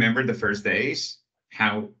 Do you remember the first days,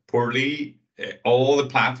 how poorly all the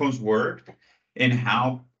platforms worked and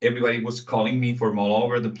how everybody was calling me from all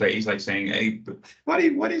over the place, like saying, hey,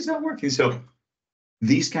 what is not working? So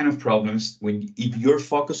these kind of problems, if you're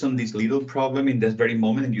focused on this little problem in this very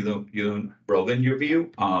moment and you don't broaden your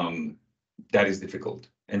view, that is difficult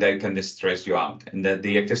and that can stress you out. And that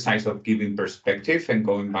the exercise of giving perspective and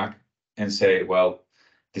going back and say, well,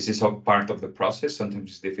 this is all part of the process, sometimes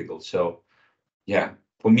it's difficult. So yeah,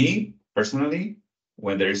 for me personally,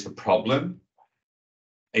 when there is a problem,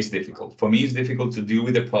 it's difficult. For me, it's difficult to deal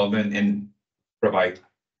with the problem and provide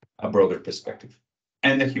a broader perspective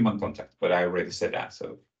and the human contact. But I already said that,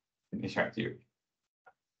 so Nishant, you.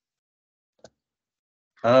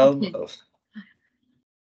 Okay.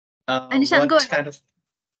 Nishant, go ahead.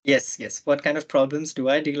 Yes. What kind of problems do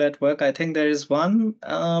I deal at work? I think there is one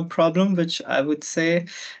problem which I would say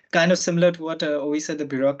kind of similar to what we said, the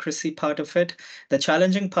bureaucracy part of it. The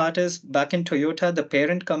challenging part is back in Toyota, the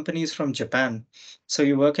parent company is from Japan. So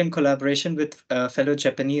you work in collaboration with fellow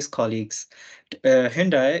Japanese colleagues.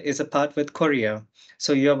 Hyundai is a part with Korea.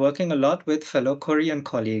 So you're working a lot with fellow Korean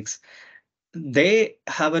colleagues. They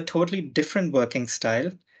have a totally different working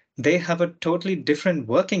style. They have a totally different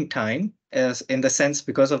working time, as in the sense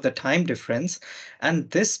because of the time difference. And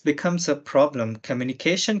this becomes a problem.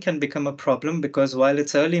 Communication can become a problem because while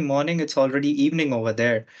it's early morning, it's already evening over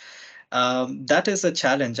there. That is a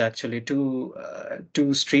challenge actually to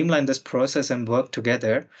streamline this process and work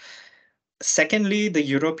together. Secondly, the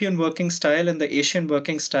European working style and the Asian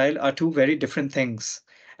working style are two very different things.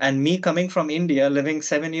 And me coming from India, living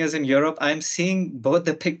 7 years in Europe, I'm seeing both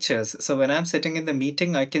the pictures. So when I'm sitting in the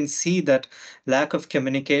meeting, I can see that lack of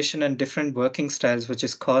communication and different working styles, which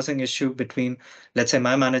is causing issue between, let's say,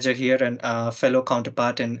 my manager here and a fellow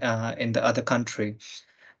counterpart in the other country.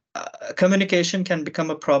 Communication can become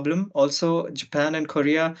a problem. Also, Japan and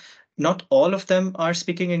Korea, not all of them are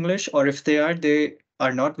speaking English, or if they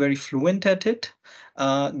are not very fluent at it.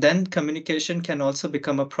 Then communication can also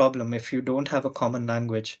become a problem if you don't have a common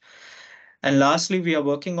language. And lastly, we are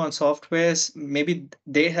working on softwares. Maybe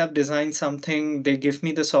they have designed something, they give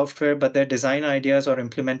me the software, but their design ideas or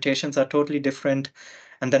implementations are totally different.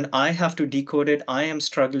 And then I have to decode it. I am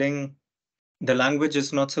struggling. The language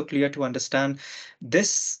is not so clear to understand.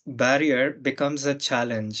 This barrier becomes a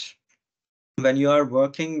challenge when you are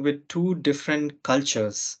working with two different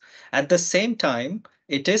cultures. At the same time,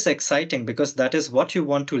 it is exciting because that is what you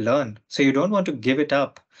want to learn. So you don't want to give it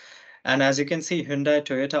up. And as you can see, Hyundai,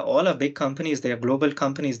 Toyota, all are big companies. They are global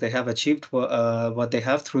companies. They have achieved what they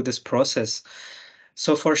have through this process.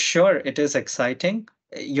 So for sure, it is exciting.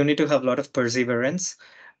 You need to have a lot of perseverance.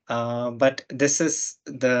 But this is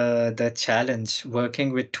the challenge,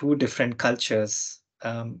 working with two different cultures.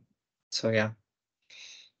 So yeah.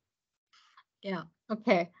 Yeah.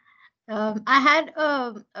 Okay. I had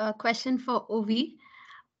a question for Ovi.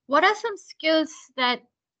 What are some skills that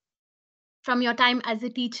from your time as a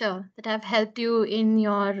teacher that have helped you in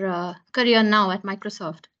your career now at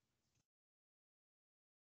Microsoft?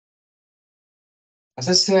 As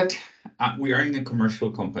I said, we are in a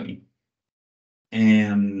commercial company,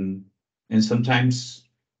 and sometimes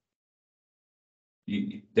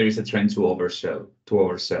there is a trend to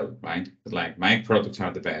oversell, right? Like my products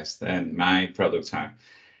are the best, and my products are.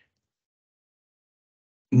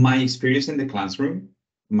 My experience in the classroom,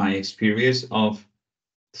 my experience of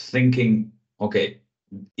thinking, okay,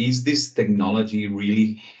 is this technology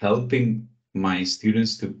really helping my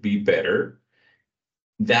students to be better?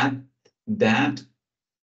 That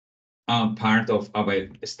part of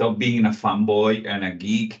it, stop being a fanboy and a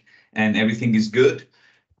geek and everything is good,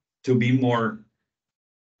 to be more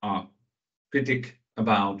critic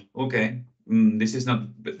about, okay, this is not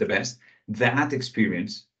the best. That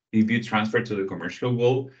experience, if you transfer to the commercial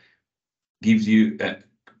world, gives you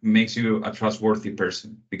makes you a trustworthy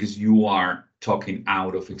person because you are talking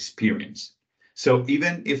out of experience. So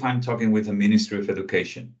even if I'm talking with the Ministry of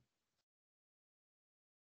Education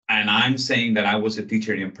and I'm saying that I was a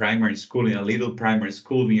teacher in primary school, in a little primary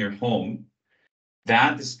school near home,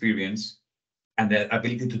 that experience and the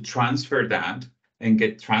ability to transfer that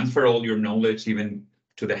and transfer all your knowledge even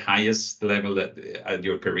to the highest level at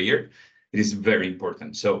your career, it is very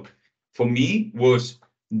important. So for me was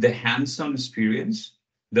the hands-on experience,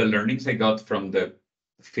 the learnings I got from the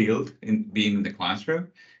field in being in the classroom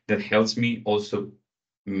that helps me also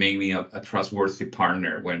make me a trustworthy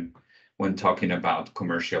partner when talking about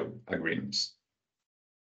commercial agreements.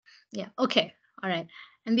 Yeah. Okay. All right.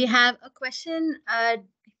 And we have a question, I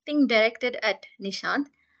think, directed at Nishant.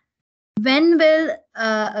 When will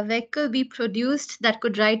a vehicle be produced that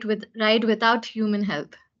could ride without human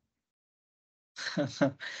help?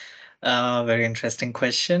 Very interesting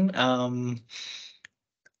question.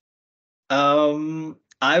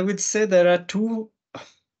 I would say there are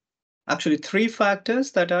actually three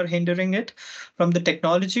factors that are hindering it. From the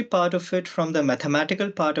technology part of it, from the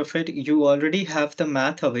mathematical part of it, you already have the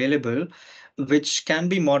math available, which can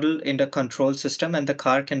be modeled in the control system and the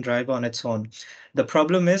car can drive on its own. The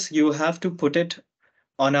problem is you have to put it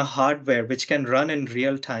on a hardware which can run in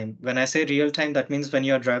real time. When I say real time, that means when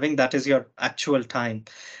you're driving, that is your actual time.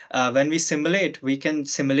 When we simulate, we can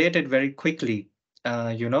simulate it very quickly,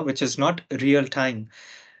 which is not real time.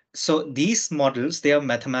 So these models, they are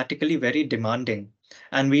mathematically very demanding.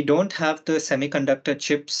 And we don't have the semiconductor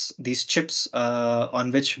chips, these chips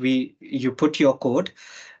on which you put your code.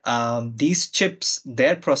 These chips,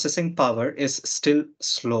 their processing power is still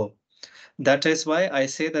slow. That is why I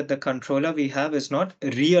say that the controller we have is not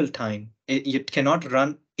real time. It cannot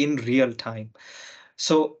run in real time.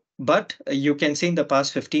 So, but you can see in the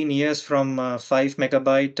past 15 years from 5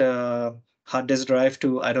 megabyte hard disk drive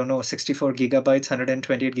to, I don't know, 64 gigabytes,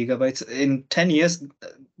 128 gigabytes. In 10 years,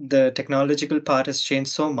 the technological part has changed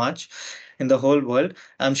so much in the whole world.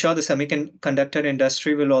 I'm sure the semiconductor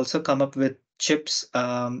industry will also come up with chips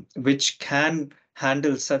which can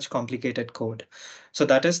handle such complicated code. So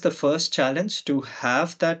that is the first challenge, to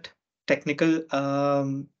have that technical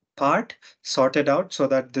part sorted out so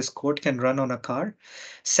that this code can run on a car.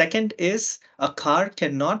 Second is, a car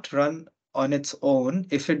cannot run on its own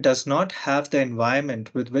if it does not have the environment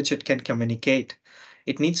with which it can communicate.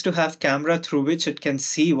 It needs to have camera through which it can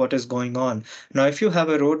see what is going on. Now, if you have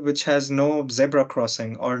a road which has no zebra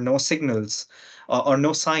crossing or no signals or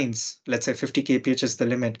no signs, let's say 50 kph is the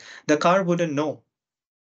limit, the car wouldn't know.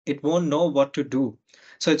 It won't know what to do.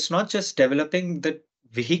 So it's not just developing the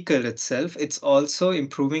vehicle itself, it's also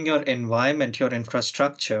improving your environment, your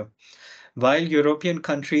infrastructure. While European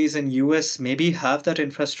countries and US maybe have that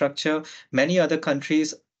infrastructure, many other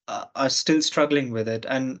countries are still struggling with it.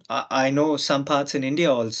 And I know some parts in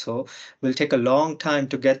India also will take a long time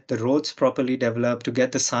to get the roads properly developed, to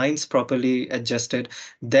get the signs properly adjusted.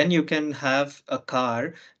 Then you can have a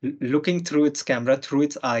car looking through its camera, through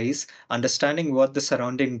its eyes, understanding what the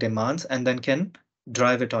surrounding demands, and then can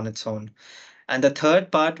drive it on its own. And the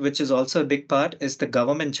third part, which is also a big part, is the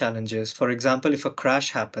government challenges. For example, if a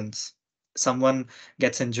crash happens, someone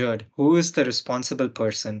gets injured, who is the responsible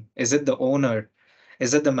person? Is it the owner?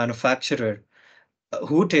 Is it the manufacturer?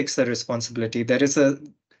 Who takes the responsibility? There is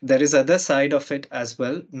other side of it as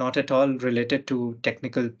well, not at all related to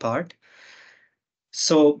technical part.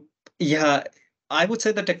 So yeah, I would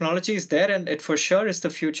say the technology is there and it for sure is the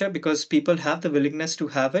future because people have the willingness to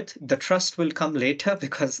have it. The trust will come later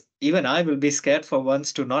because even I will be scared for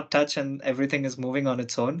once to not touch and everything is moving on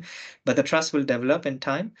its own. But the trust will develop in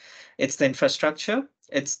time. It's the infrastructure,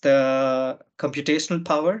 it's the computational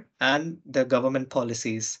power and the government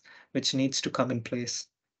policies which needs to come in place.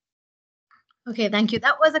 Okay, thank you.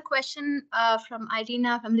 That was a question from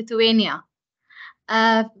Irina from Lithuania.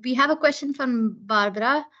 We have a question from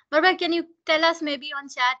Barbara. Barbara, can you tell us maybe on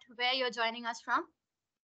chat where you're joining us from?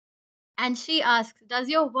 And she asks, does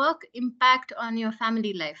your work impact on your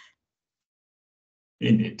family life?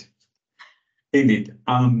 Indeed. Indeed.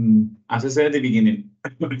 As I said at the beginning,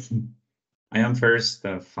 I am first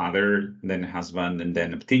a father, then a husband, and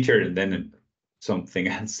then a teacher, and then something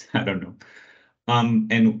else. I don't know.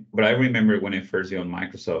 But I remember when I first joined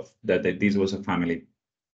Microsoft that this was a family.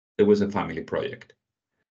 It was a family project.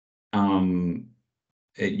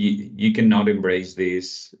 You cannot embrace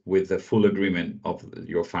this with the full agreement of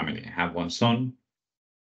your family. I have one son,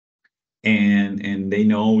 and they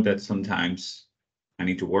know that sometimes I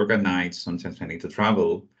need to work at night, sometimes I need to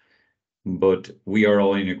travel, but we are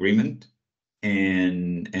all in agreement,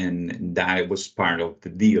 and that was part of the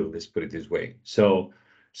deal. Let's put it this way. So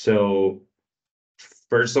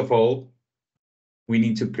first of all, we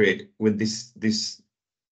need to create with these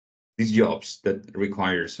jobs that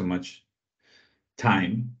require so much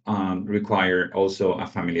time, require also a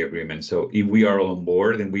family agreement. So if we are all on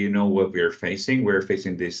board and we know what we're facing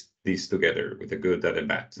this together with the good and the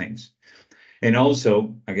bad things. And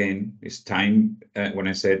also, again, it's time, when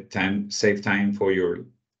I said time, save time for your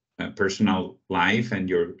personal life and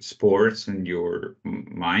your sports and your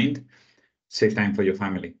mind, save time for your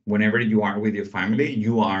family. Whenever you are with your family,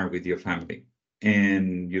 you are with your family.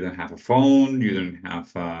 And you don't have a phone, you don't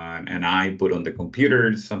have an eye put on the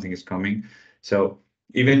computer, something is coming. So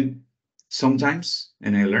even sometimes,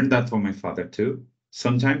 and I learned that from my father too,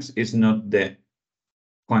 sometimes it's not the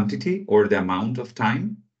quantity or the amount of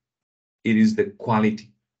time, it is the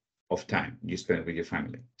quality of time you spend with your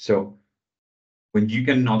family. So when you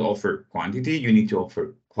cannot offer quantity, you need to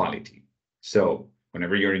offer quality. So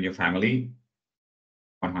whenever you're in your family,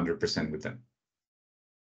 100% with them.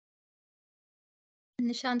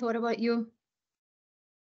 Nishant, what about you?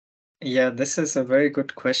 Yeah, this is a very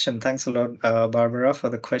good question. Thanks a lot, Barbara, for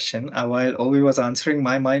the question. While Ovi was answering,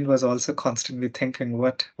 my mind was also constantly thinking,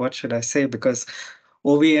 what should I say? Because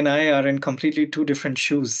Ovi and I are in completely two different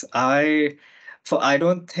shoes. I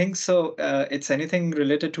don't think so. It's anything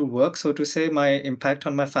related to work, so to say, my impact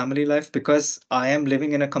on my family life, because I am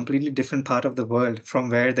living in a completely different part of the world from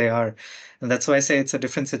where they are. And that's why I say it's a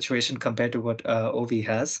different situation compared to what Ovi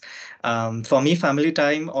has. For me, family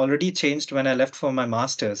time already changed when I left for my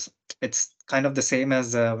master's. It's kind of the same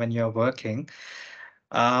as when you're working.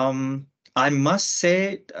 I must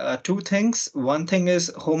say two things. One thing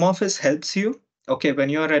is home office helps you. Okay, when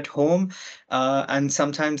you're at home and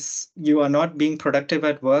sometimes you are not being productive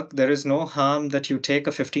at work, there is no harm that you take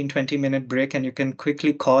a 15-20 minute break and you can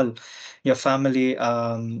quickly call your family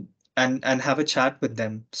and have a chat with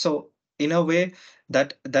them. So in a way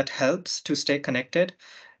that helps to stay connected.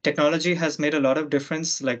 Technology has made a lot of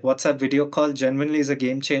difference. Like WhatsApp video call genuinely is a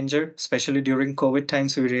game changer, especially during COVID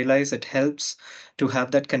times. We realize it helps to have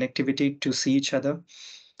that connectivity to see each other.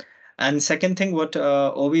 And second thing, what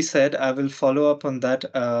Ovi said, I will follow up on that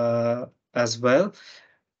as well.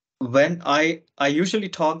 When I usually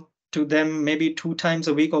talk to them maybe 2 times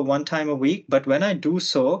a week or 1 time a week, but when I do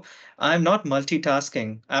so, I'm not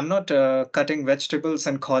multitasking. I'm not cutting vegetables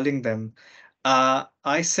and calling them.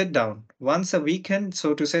 I sit down once a weekend,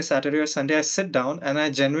 so to say Saturday or Sunday, I sit down and I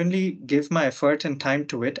genuinely give my effort and time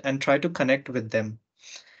to it and try to connect with them.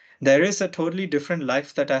 There is a totally different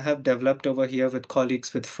life that I have developed over here with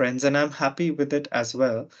colleagues, with friends, and I'm happy with it as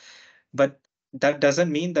well. But that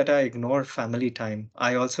doesn't mean that I ignore family time.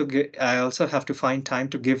 I also have to find time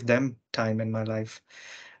to give them time in my life.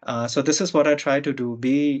 So this is what I try to do: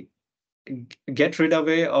 get rid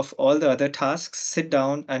away of all the other tasks, sit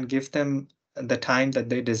down and give them the time that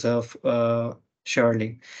they deserve,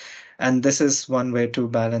 surely. And this is one way to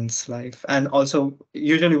balance life. And also,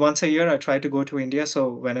 usually once a year, I try to go to India. So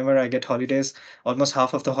whenever I get holidays, almost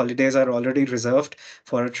half of the holidays are already reserved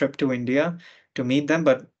for a trip to India to meet them.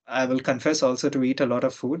 But I will confess also to eat a lot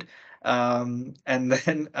of food. And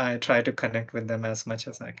then I try to connect with them as much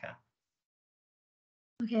as I can.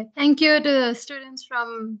 Okay, thank you to the students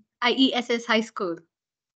from IESS High School.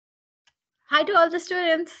 Hi to all the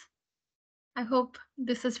students. I hope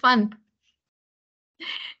this is fun.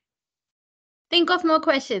 Think of more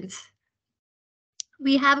questions.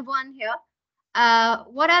 We have one here.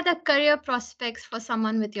 What are the career prospects for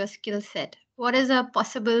someone with your skill set? What is a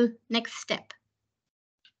possible next step?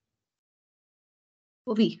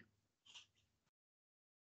 Ovi.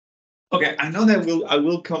 Okay, I know that I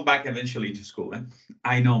will come back eventually to school.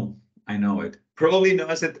 I know it. Probably not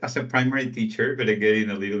as a primary teacher, but I'm getting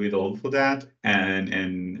a little bit old for that,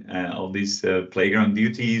 and all these playground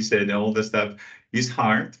duties and all the stuff is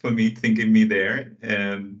hard for me thinking me there.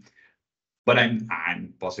 But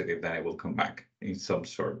I'm positive that I will come back in some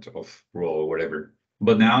sort of role or whatever.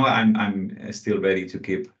 But now I'm still ready to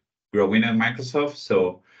keep growing at Microsoft,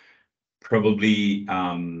 so probably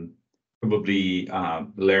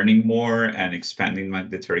learning more and expanding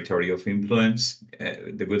the territory of influence.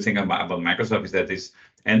 The good thing about Microsoft is that it's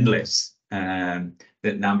endless, the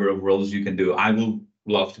number of roles you can do. I will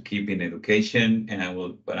love to keep in education, and I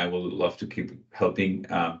will love to keep helping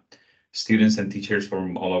students and teachers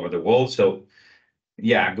from all over the world. So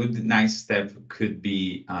yeah, a good nice step could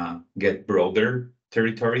be get broader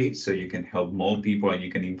territory, so you can help more people and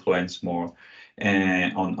you can influence more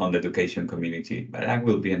on the education community. But that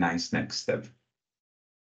will be a nice next step.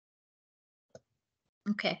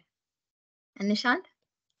 Okay. And Nishant?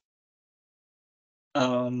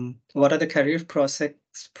 What are the career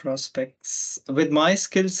prospects with my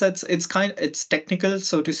skill sets? It's technical,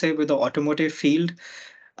 so to say, with the automotive field.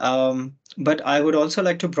 But I would also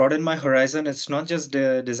like to broaden my horizon. It's not just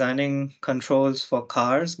designing controls for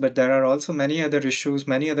cars, but there are also many other issues,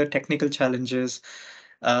 many other technical challenges,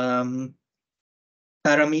 um,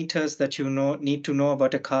 parameters that need to know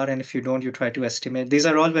about a car, and if you don't, you try to estimate. These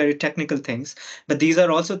are all very technical things, but these are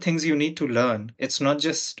also things you need to learn. It's not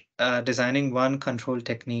just designing one control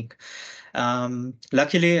technique.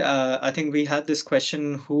 Luckily, I think we had this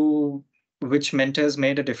question: which mentors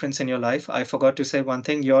made a difference in your life? I forgot to say one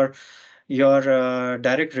thing: your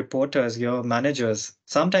direct reporters, your managers,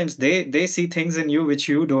 sometimes they see things in you which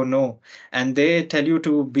you don't know, and they tell you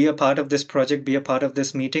to be a part of this project, be a part of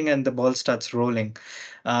this meeting, and the ball starts rolling.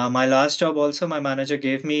 My last job also, my manager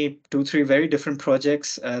gave me 2 3 very different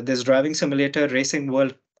projects. This driving simulator, racing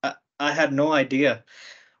world, I had no idea.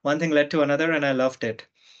 One thing led to another and I loved it.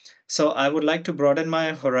 So I would like to broaden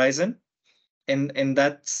my horizon in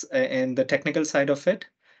the technical side of it.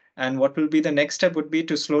 And what will be the next step would be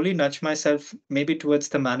to slowly nudge myself maybe towards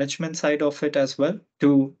the management side of it as well,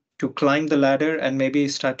 to climb the ladder and maybe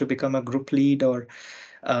start to become a group lead, or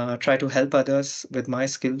try to help others with my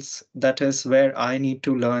skills. That is where I need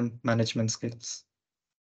to learn management skills.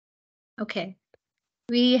 Okay.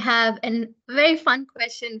 We have a very fun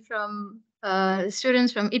question from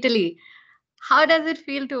students from Italy. How does it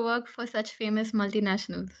feel to work for such famous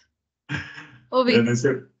multinationals? Ovi. That's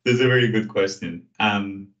a very good question.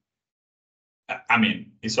 I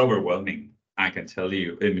mean, it's overwhelming. I can tell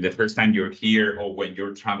you. I mean, the first time you're here, or when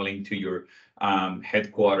you're traveling to your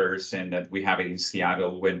headquarters, and that we have it in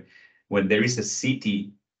Seattle, when there is a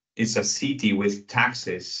city, it's a city with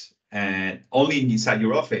taxes, and only inside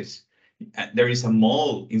your office. There is a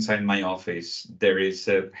mall inside my office. There is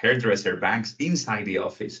a hairdresser, banks inside the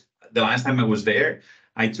office. The last time I was there,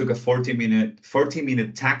 I took a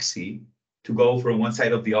 40-minute taxi to go from one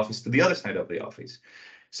side of the office to the other side of the office.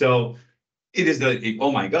 So it is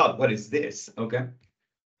oh my God, what is this? Okay.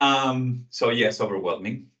 So yes,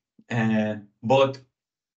 overwhelming. But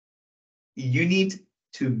you need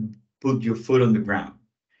to put your foot on the ground.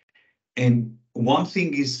 And one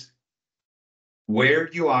thing is where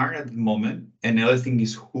you are at the moment, and the other thing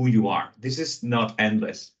is who you are. This is not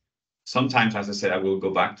endless. sometimes, as I said, I will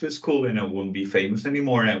go back to school and I won't be famous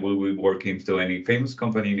anymore. I will be working to any famous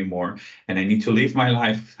company anymore. And I need to live my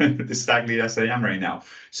life exactly as I am right now.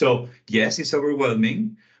 So yes, it's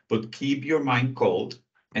overwhelming, but keep your mind cold.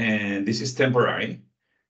 And this is temporary.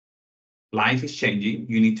 Life is changing.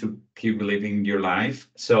 You need to keep living your life.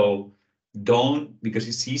 So don't, because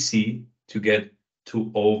it's easy to get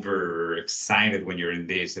too overexcited when you're in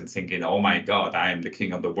this and thinking, oh my God, I am the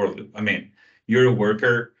king of the world. I mean, you're a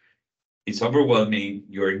worker, it's overwhelming,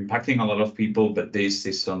 you're impacting a lot of people, but this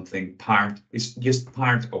is something it's just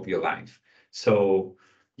part of your life. So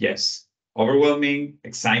yes, overwhelming,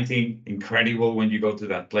 exciting, incredible when you go to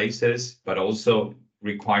that places, but also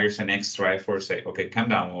requires an extra effort. Say, okay, calm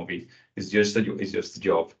down, Moby. It's just a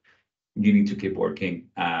job. You need to keep working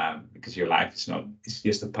because your life is not, it's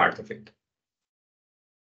just a part of it.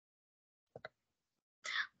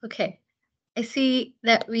 Okay, I see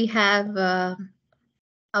that we have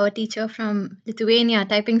our teacher from Lithuania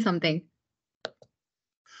typing something.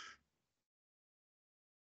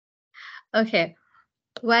 Okay,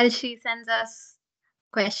 while she sends us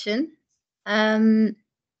question,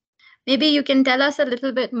 maybe you can tell us a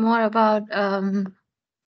little bit more about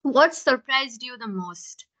what surprised you the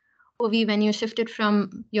most, Ovi, when you shifted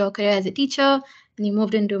from your career as a teacher and you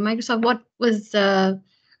moved into Microsoft. What was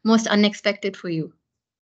most unexpected for you?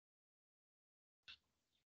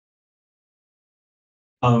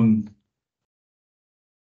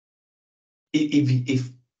 If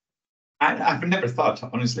I've never thought,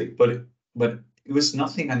 honestly, but it was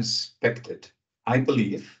nothing unexpected. I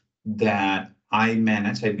believe that I've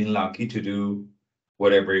been lucky to do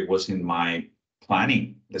whatever it was in my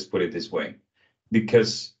planning, let's put it this way.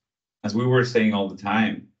 Because as we were saying all the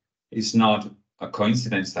time, it's not a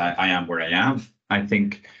coincidence that I am where I am. I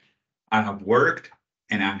think I have worked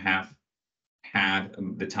and I have had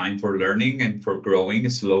the time for learning and for growing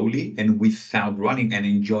slowly and without running and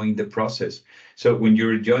enjoying the process. So when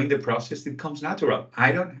you're enjoying the process, it comes natural.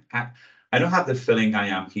 I don't have the feeling I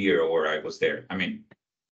am here or I was there. I mean,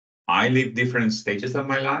 I live different stages of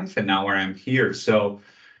my life and now I am here. So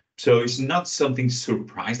it's not something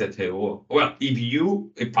surprise that say, oh, well,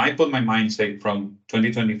 if I put my mind, say, from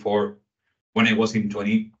 2024, when I was in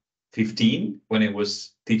 2015, when I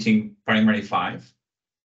was teaching primary 5,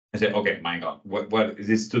 I say, okay, my God, what is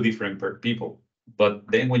this two different people? But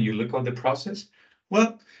then when you look on the process,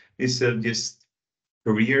 well, it's just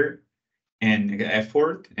career and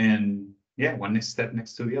effort, and yeah, one step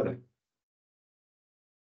next to the other.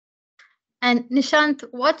 And Nishant,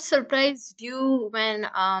 what surprised you when,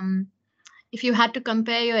 if you had to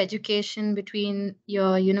compare your education between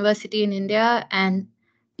your university in India and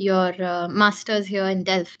your master's here in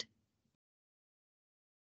Delft?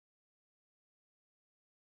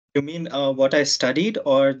 You mean what I studied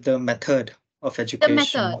or the method of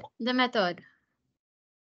education? The method.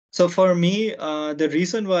 So for me, the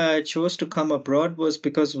reason why I chose to come abroad was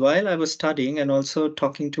because while I was studying and also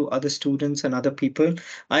talking to other students and other people,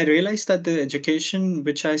 I realized that the education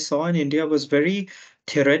which I saw in India was very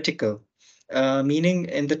theoretical. Meaning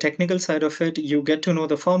in the technical side of it, you get to know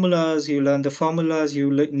the formulas, you learn the formulas,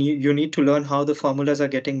 you need to learn how the formulas are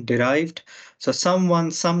getting derived. So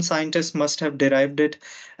some scientist must have derived it,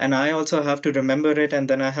 and I also have to remember it, and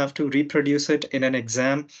then I have to reproduce it in an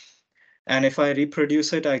exam, and if I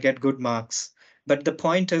reproduce it, I get good marks. But the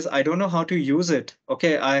point is, I don't know how to use it.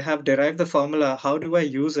 Okay, I have derived the formula. How do I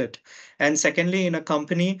use it? And secondly, in a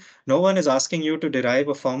company, no one is asking you to derive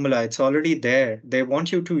a formula. It's already there. They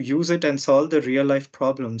want you to use it and solve the real life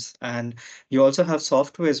problems. And you also have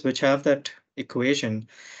softwares which have that equation.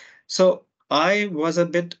 So I was a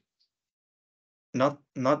bit not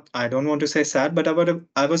I don't want to say sad, but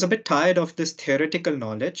I was a bit tired of this theoretical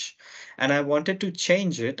knowledge, and I wanted to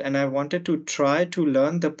change it, and I wanted to try to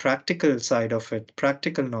learn the practical side of it,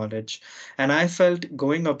 practical knowledge. And I felt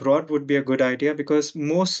going abroad would be a good idea because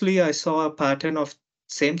mostly I saw a pattern of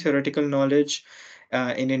same theoretical knowledge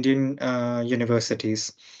in Indian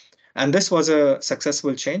universities. And this was a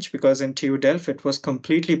successful change because in TU Delft, it was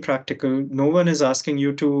completely practical. No one is asking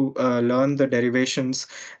you to learn the derivations.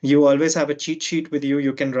 You always have a cheat sheet with you.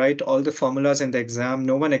 You can write all the formulas in the exam.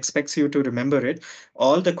 No one expects you to remember it.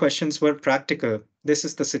 All the questions were practical. This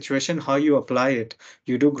is the situation, how you apply it.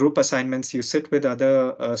 You do group assignments, you sit with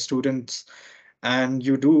other students, and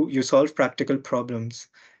you solve practical problems.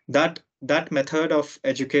 That method of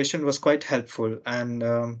education was quite helpful.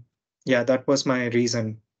 And yeah, that was my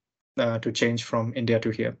reason to change from India to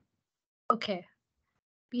here. Okay.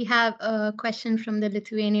 We have a question from the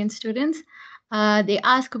Lithuanian students. They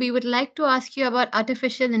ask, we would like to ask you about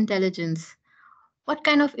artificial intelligence. What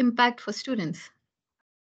kind of impact for students?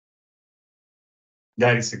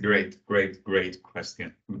 That is a great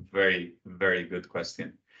question. Very, very good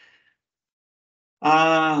question.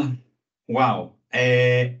 Wow.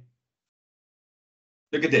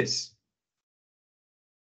 Look at this.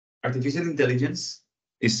 Artificial intelligence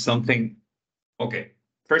is something, okay,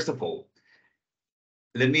 first of all,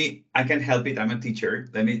 I can help it, I'm a teacher.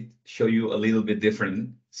 Let me show you a little bit different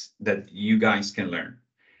that you guys can learn.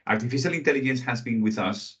 Artificial intelligence has been with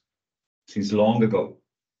us since long ago,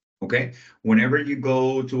 okay? Whenever you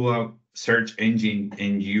go to a search engine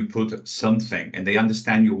and you put something and they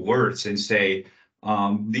understand your words and say,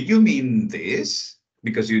 do you mean this?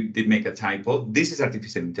 Because you did make a typo. This is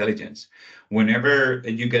artificial intelligence. Whenever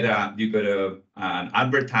you get an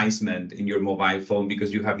advertisement in your mobile phone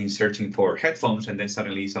because you have been searching for headphones and then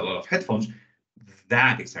suddenly it's a lot of headphones,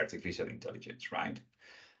 that is artificial intelligence, right?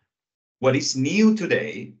 What is new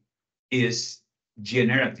today is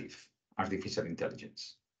generative artificial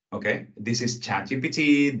intelligence. Okay, this is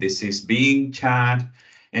ChatGPT, this is Bing Chat,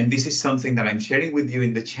 and this is something that I'm sharing with you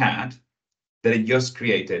in the chat that I just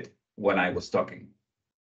created when I was talking.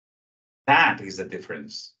 That is the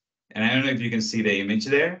difference. And I don't know if you can see the image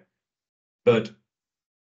there, but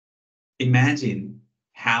imagine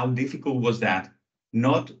how difficult was that?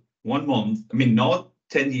 Not 1 month, I mean, not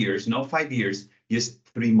 10 years, not 5 years, just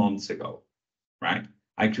 3 months ago, right?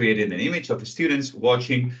 I created an image of students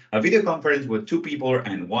watching a video conference with 2 people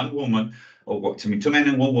and 1 woman, or 2 men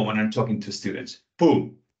and 1 woman are talking to students.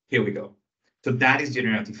 Boom, here we go. So that is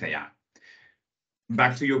generative AI.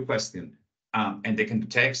 Back to your question. And they can do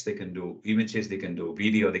text, they can do images, they can do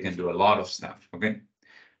video, they can do a lot of stuff, okay?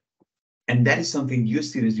 And that is something you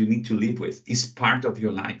students, you need to live with. It's part of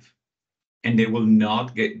your life. And they will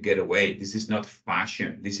not get away. This is not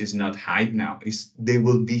fashion. This is not hype now. They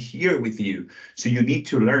will be here with you. So you need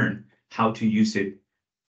to learn how to use it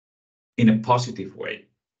in a positive way.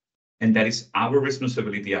 And that is our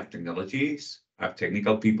responsibility as technologies, as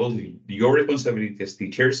technical people, your responsibility as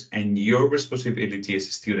teachers, and your responsibility as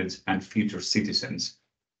students and future citizens.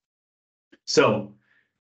 So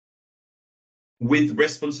with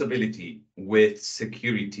responsibility, with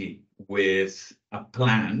security, with a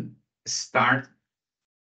plan, start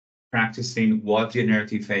practicing what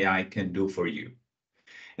generative AI can do for you.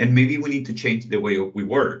 And maybe we need to change the way we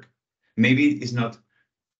work. Maybe it's not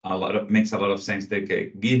makes a lot of sense that,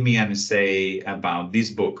 okay, give me an essay about this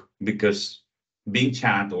book, because Bing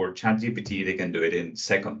Chat or ChatGPT, they can do it in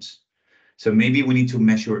seconds. So maybe we need to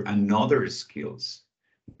measure another skills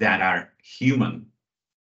that are human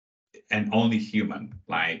and only human,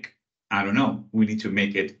 like, I don't know, we need to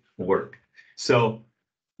make it work. So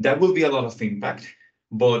that will be a lot of impact,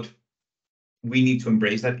 but we need to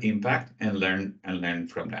embrace that impact and learn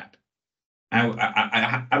from that.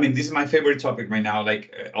 I mean, this is my favorite topic right now,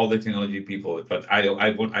 like all the technology people, but I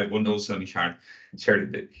want also Nishant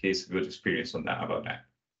share his good experience on that, about that.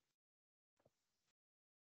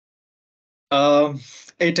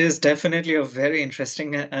 It is definitely a very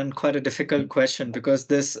interesting and quite a difficult question, because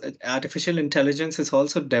this artificial intelligence is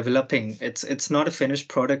also developing. It's not a finished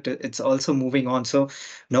product. It's also moving on. So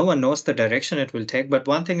no one knows the direction it will take. But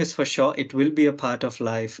one thing is for sure, it will be a part of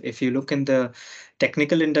life. If you look in the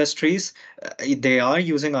technical industries, they are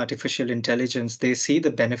using artificial intelligence. They see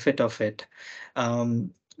the benefit of it.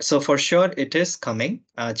 So for sure, it is coming.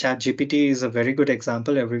 ChatGPT is a very good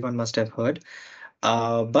example. Everyone must have heard.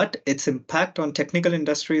 But its impact on technical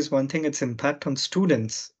industry is one thing, its impact on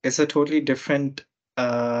students is a totally different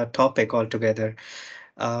topic altogether.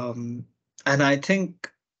 And I think,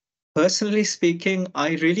 personally speaking, I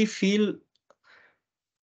really feel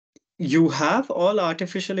you have all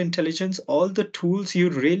artificial intelligence, all the tools. You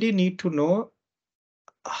really need to know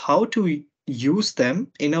how to use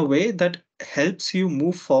them in a way that helps you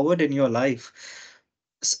move forward in your life.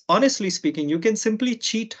 Honestly speaking, you can simply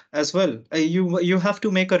cheat as well. You have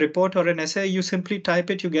to make a report or an essay. You simply type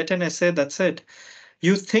it, you get an essay, that's it.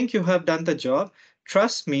 You think you have done the job.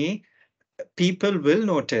 Trust me, people will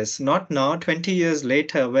notice. Not now, 20 years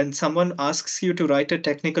later, when someone asks you to write a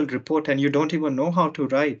technical report and you don't even know how to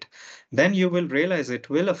write, then you will realize it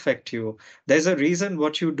will affect you. There's a reason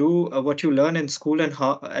what you do, what you learn in school, and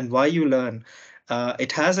how and why you learn.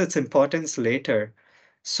 It has its importance later.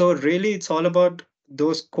 So really, it's all about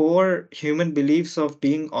those core human beliefs of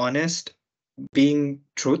being honest, being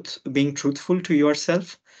truthful to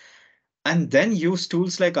yourself, and then use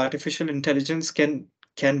tools like artificial intelligence can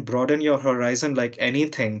broaden your horizon like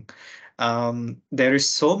anything. There is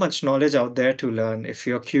so much knowledge out there to learn. If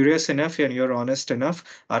you're curious enough and you're honest enough,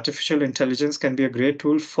 artificial intelligence can be a great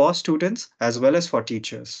tool for students as well as for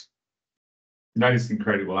teachers. That is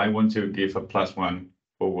incredible. I want to give a +1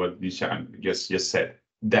 for what Nishant just said.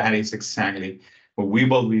 That is exactly What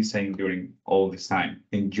we've always been saying during all this time,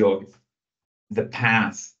 enjoy. The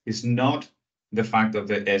path is not the fact of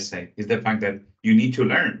the essay, it's the fact that you need to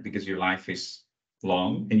learn because your life is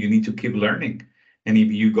long and you need to keep learning. And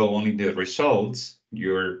if you go only the results,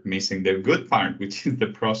 you're missing the good part, which is the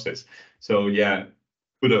process. So yeah,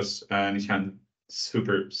 kudos, Nishant,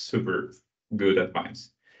 super, super good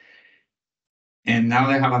advice. And now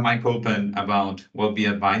I have a mic open about what would be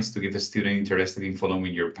advice to give a student interested in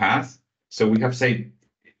following your path. So we have said,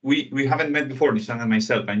 we haven't met before, Nishant and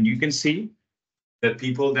myself, and you can see that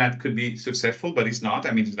people that could be successful, but it's not.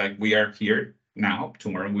 I mean, it's like we are here now,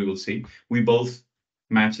 tomorrow we will see. We both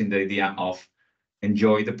match in the idea of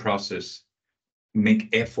enjoy the process, make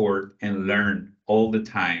effort and learn all the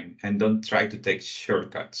time, and don't try to take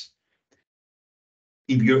shortcuts.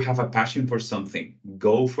 If you have a passion for something,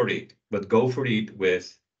 go for it, but go for it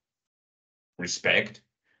with respect,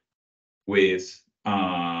 with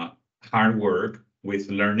hard work,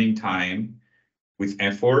 with learning time, with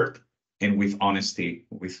effort, and with honesty,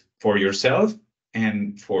 for yourself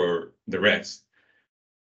and for the rest.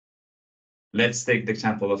 Let's take the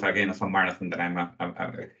example of a marathon that I'm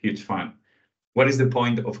a huge fan. What is the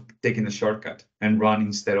point of taking a shortcut and run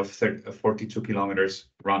instead of 42 kilometers,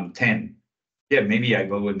 run 10? Yeah, maybe I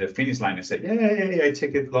go in the finish line and say, yeah, I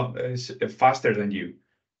take it faster than you.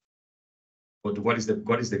 But what is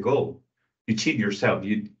the goal? You cheat yourself.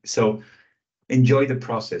 So enjoy the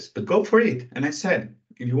process, but go for it. And I said,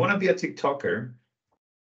 if you want to be a TikToker,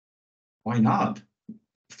 why not?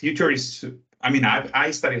 Future is, I mean,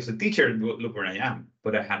 I studied as a teacher, look where I am,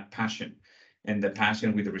 but I had passion. And the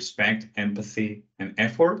passion with respect, empathy, and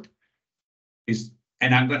effort is,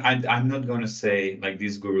 and I'm not going to say like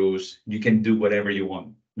these gurus, you can do whatever you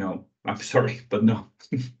want. No, I'm sorry, but no.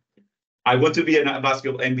 I want to be a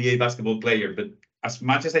NBA basketball player, but as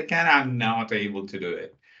much as I can, I'm not able to do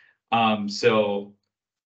it. So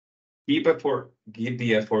keep effort, give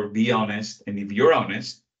the effort, be honest. And if you're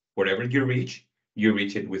honest, whatever you reach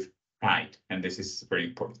it with pride. And this is very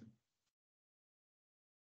important.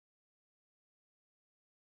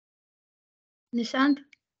 Nishant?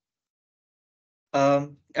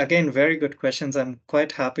 Again, very good questions. I'm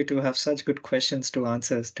quite happy to have such good questions to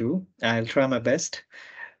answer too. I'll try my best.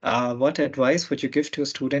 What advice would you give to a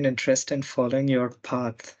student interested in following your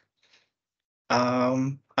path?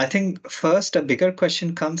 I think first a bigger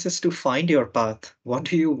question comes is to find your path. What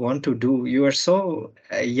do you want to do? You are so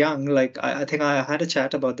young. Like I think I had a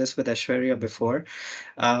chat about this with Aishwarya before.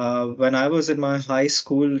 When I was in my high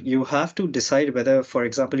school, you have to decide whether, for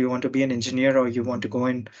example, you want to be an engineer or you want to go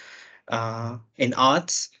in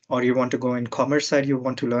arts, or you want to go in commerce side. You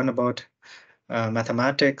want to learn about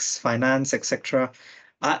mathematics, finance, etc.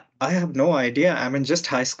 I have no idea. I'm in just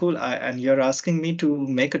high school, and you're asking me to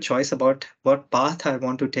make a choice about what path I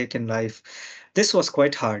want to take in life. This was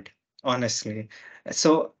quite hard, honestly.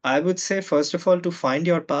 So I would say, first of all, to find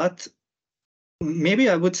your path, maybe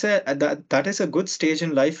I would say that is a good stage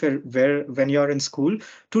in life where when you're in school,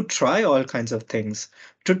 to try all kinds of things,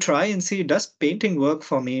 to try and see, does painting work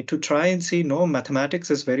for me? To try and see, no,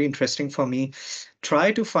 mathematics is very interesting for me.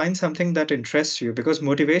 Try to find something that interests you, because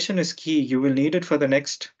motivation is key. You will need it for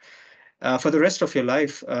for the rest of your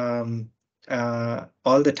life, all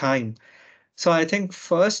the time. So I think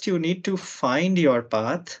first you need to find your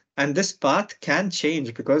path, and this path can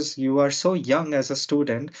change because you are so young as a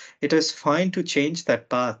student. It is fine to change that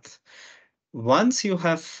path. Once you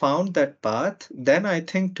have found that path, then I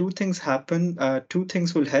think two things happen. Two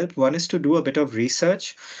things will help. One is to do a bit of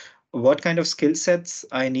research. What kind of skill sets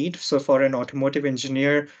I need? So for an automotive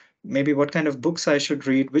engineer, maybe what kind of books I should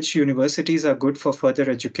read, which universities are good for further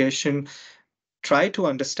education. Try to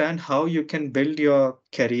understand how you can build your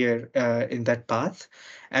career in that path.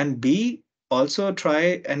 And B, also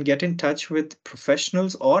try and get in touch with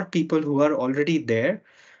professionals or people who are already there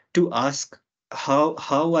to ask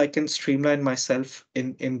how I can streamline myself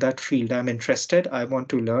in that field. I'm interested, I want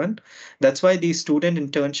to learn. That's why these student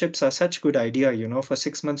internships are such good idea. For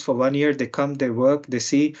 6 months, for 1 year, they come, they work, they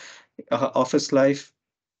see office life,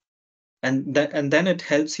 and then it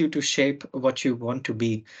helps you to shape what you want to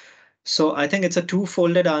be. So I think it's a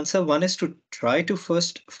two-folded answer. One is to try to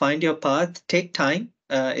first find your path, take time.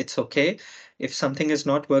 It's okay. If something is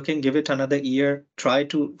not working, give it another year, try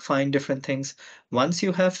to find different things. Once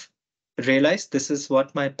you have realized this is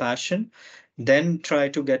what my passion, then try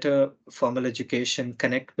to get a formal education,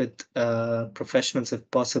 connect with professionals if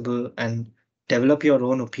possible, and develop your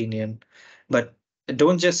own opinion. But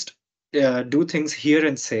don't just do things hear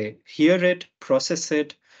and say. Hear it, process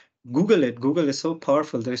it, Google it. Google is so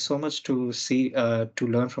powerful. There's so much to see, to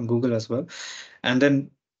learn from Google as well. And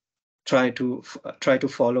then try to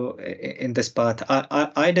follow in this path.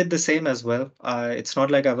 I did the same as well. It's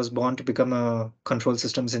not like I was born to become a control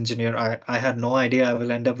systems engineer. I had no idea I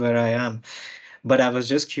will end up where I am, but I was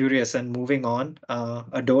just curious and moving on.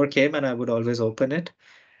 A door came and I would always open it.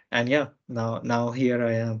 And yeah, now here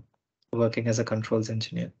I am working as a controls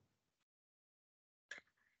engineer.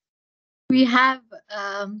 We have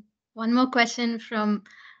one more question from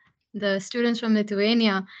the students from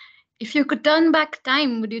Lithuania. If you could turn back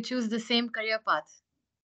time, would you choose the same career path?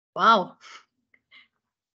 Wow.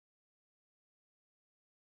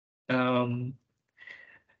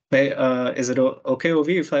 Is it okay,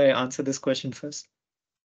 Ovi, if I answer this question first?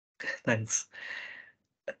 Thanks.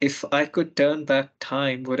 If I could turn back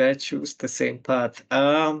time, would I choose the same path?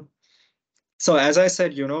 So as I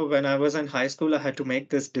said, when I was in high school, I had to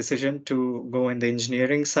make this decision to go in the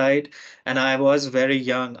engineering side, and I was very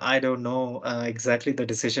young. I don't know exactly the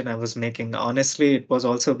decision I was making. Honestly, it was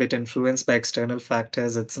also a bit influenced by external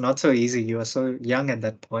factors. It's not so easy. You are so young at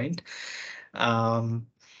that point. Um,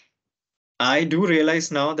 I do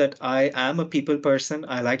realize now that I am a people person.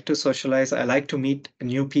 I like to socialize. I like to meet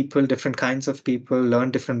new people, different kinds of people,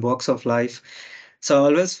 learn different walks of life. So I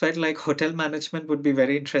always felt like hotel management would be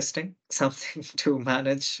very interesting, something to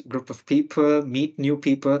manage group of people, meet new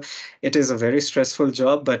people. It is a very stressful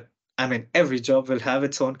job, but I mean, every job will have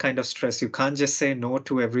its own kind of stress. You can't just say no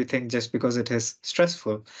to everything just because it is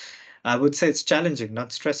stressful. I would say it's challenging,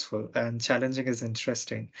 not stressful, and challenging is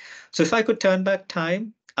interesting. So if I could turn back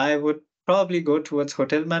time, I would probably go towards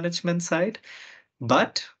hotel management side,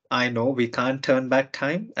 but I know we can't turn back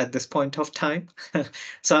time at this point of time.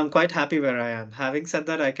 So I'm quite happy where I am. Having said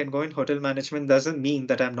that, I can go in hotel management doesn't mean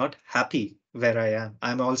that I'm not happy where I am.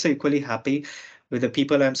 I'm also equally happy with the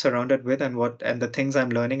people I'm surrounded with and the things I'm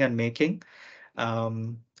learning and making.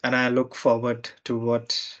 And I look forward to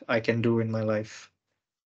what I can do in my life.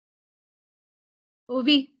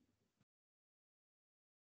 Ovi.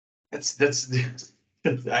 That's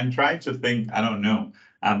I'm trying to think. I don't know.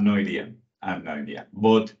 I have no idea.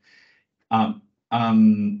 But um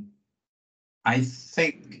um I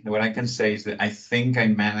think what I can say is that I think I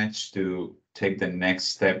managed to take the next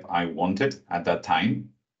step I wanted at that time.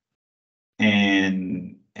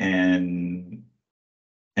 And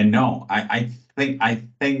no, I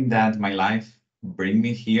think that my life bring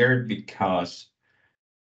me here because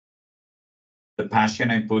the passion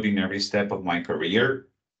I put in every step of my career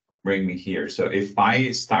bring me here. So if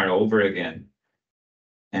I start over again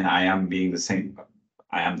and I am the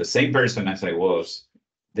same person as I was,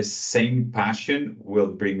 the same passion will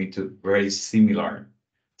bring me to very similar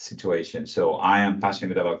situations. So I am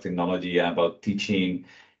passionate about technology, about teaching,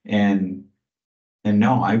 and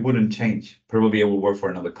no, I wouldn't change. Probably I will work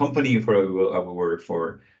for another company, I will work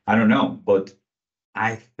for, I don't know, but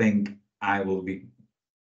I think I will be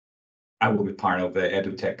part of the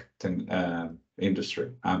edutech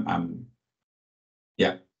industry.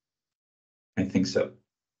 Yeah, I think so.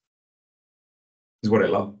 It's what I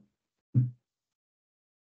love.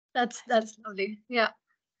 That's lovely. Yeah.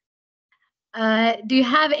 Do you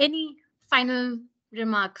have any final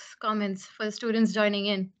remarks, comments for the students joining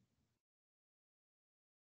in?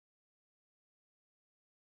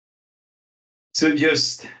 So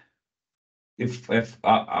just if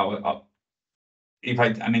I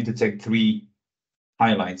need to take three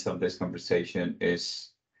highlights of this conversation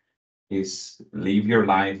is live your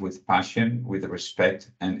life with passion, with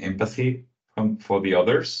respect and empathy for the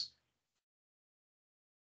others.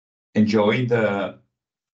 Enjoy the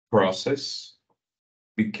process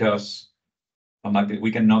because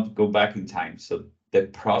we cannot go back in time. So the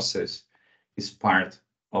process is part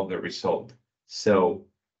of the result. So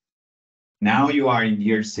now you are in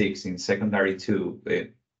year 6 in secondary 2, but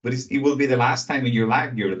it will be the last time in your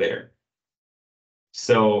life you're there.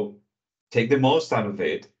 So take the most out of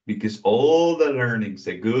it because all the learnings,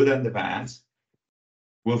 the good and the bad,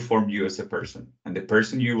 will form you as a person. And the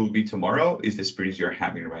person you will be tomorrow is the experience you're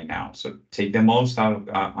having right now. So take the most out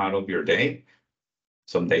of your day.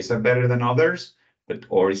 Some days are better than others, but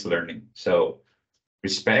always learning. So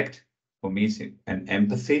respect, for me, and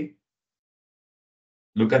empathy.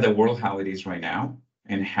 Look at the world how it is right now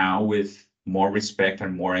and how with more respect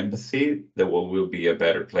and more empathy, the world will be a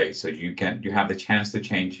better place. So you have the chance to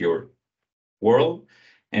change your world,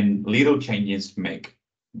 and little changes make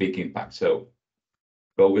big impact. So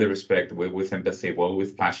go with respect, with empathy, well,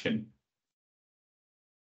 with passion.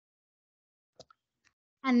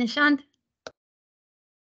 And Nishant?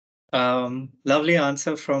 Lovely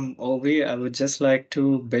answer from Ovi. I would just like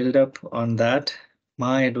to build up on that.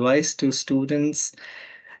 My advice to students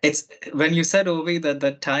It's when you said, Ovi, that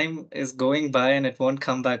the time is going by and it won't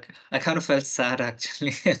come back, I kind of felt sad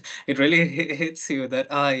actually. It really hits you that,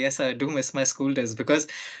 yes, I do miss my school days, because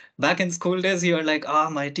back in school days, you're like,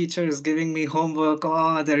 my teacher is giving me homework.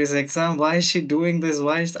 Oh, there is exam. Why is she doing this?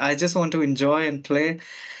 I just want to enjoy and play.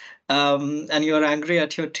 And you're angry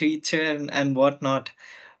at your teacher and whatnot.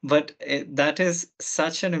 But that is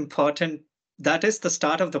such an important, that is the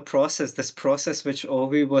start of the process, this process which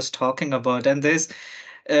Ovi was talking about. And there's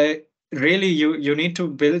uh, really you need to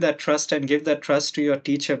build that trust and give that trust to your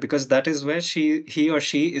teacher, because that is where he or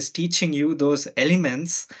she is teaching you those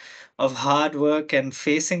elements of hard work and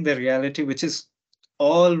facing the reality, which is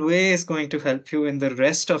always going to help you in the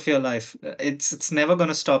rest of your life. It's never going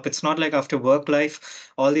to stop. It's not like after work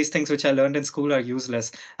life, all these things which I learned in school are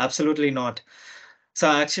useless. Absolutely not. So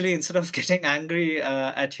actually, instead of getting angry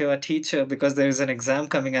at your teacher because there is an exam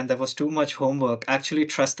coming and there was too much homework, actually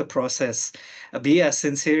trust the process. Be as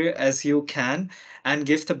sincere as you can and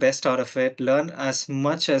give the best out of it. Learn as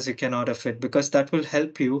much as you can out of it, because that will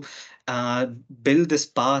help you uh, build this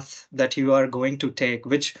path that you are going to take,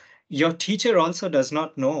 which your teacher also does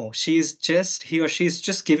not know. He or she is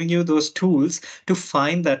just giving you those tools to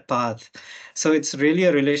find that path. So it's really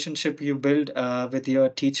a relationship you build with your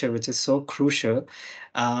teacher, which is so crucial.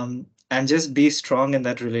 And just be strong in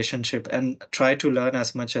that relationship and try to learn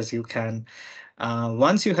as much as you can.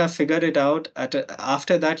 Once you have figured it out,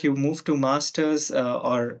 after that, you move to master's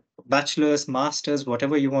or bachelor's, master's,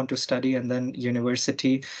 whatever you want to study, and then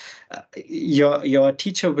university. Your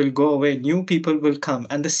teacher will go away, new people will come,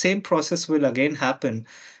 and the same process will again happen.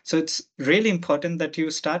 So it's really important that you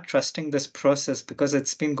start trusting this process, because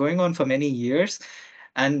it's been going on for many years,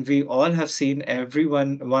 and we all have seen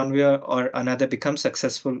everyone one way or another become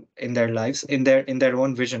successful in their lives, in their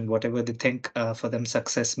own vision, whatever they think for them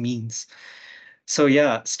success means. So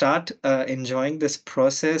yeah, start enjoying this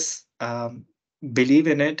process. Believe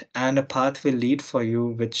in it, and a path will lead for you,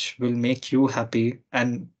 which will make you happy.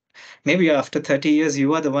 And maybe after 30 years,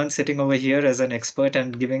 you are the one sitting over here as an expert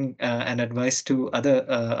and giving an advice to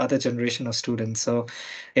other generation of students. So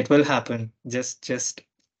it will happen. Just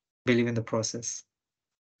believe in the process.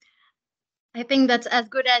 I think that's as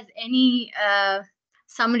good as any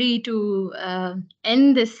summary to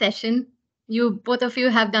end this session. Both of you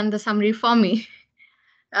have done the summary for me.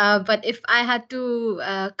 But if I had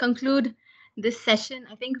to conclude this session,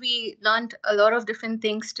 I think we learned a lot of different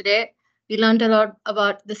things today. We learned a lot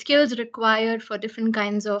about the skills required for different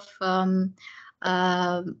kinds of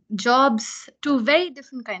jobs, two very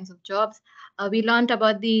different kinds of jobs. We learned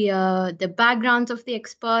about the backgrounds of the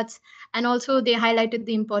experts, and also they highlighted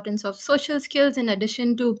the importance of social skills in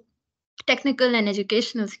addition to technical and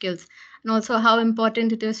educational skills, and also how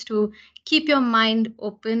important it is to keep your mind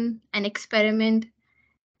open and experiment.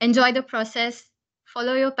 Enjoy the process,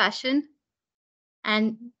 follow your passion,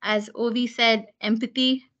 and as Ovi said,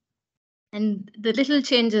 empathy and the little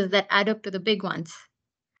changes that add up to the big ones.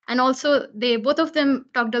 And also, they both of them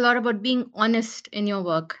talked a lot about being honest in your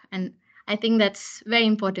work, and I think that's very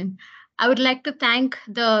important. I would like to thank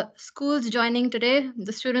the schools joining today,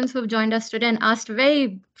 the students who've joined us today and asked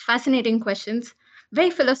very fascinating questions,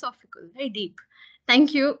 very philosophical, very deep.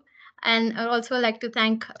 Thank you. And I'd also like to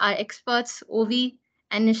thank our experts, Ovi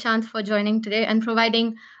and Nishant, for joining today and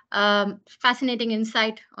providing fascinating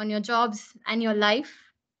insight on your jobs and your life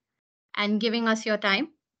and giving us your time.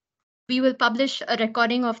 We will publish a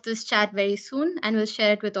recording of this chat very soon and we'll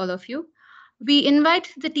share it with all of you. We invite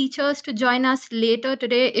the teachers to join us later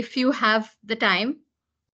today if you have the time.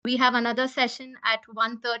 We have another session at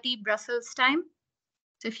 1:30 Brussels time.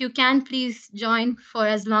 So if you can, please join for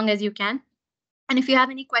as long as you can. And if you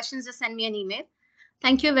have any questions, just send me an email.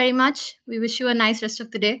 Thank you very much. We wish you a nice rest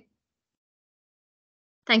of the day.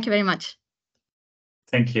 Thank you very much.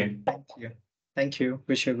 Thank you. Thank you. Thank you.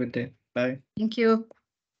 Wish you a good day. Bye. Thank you.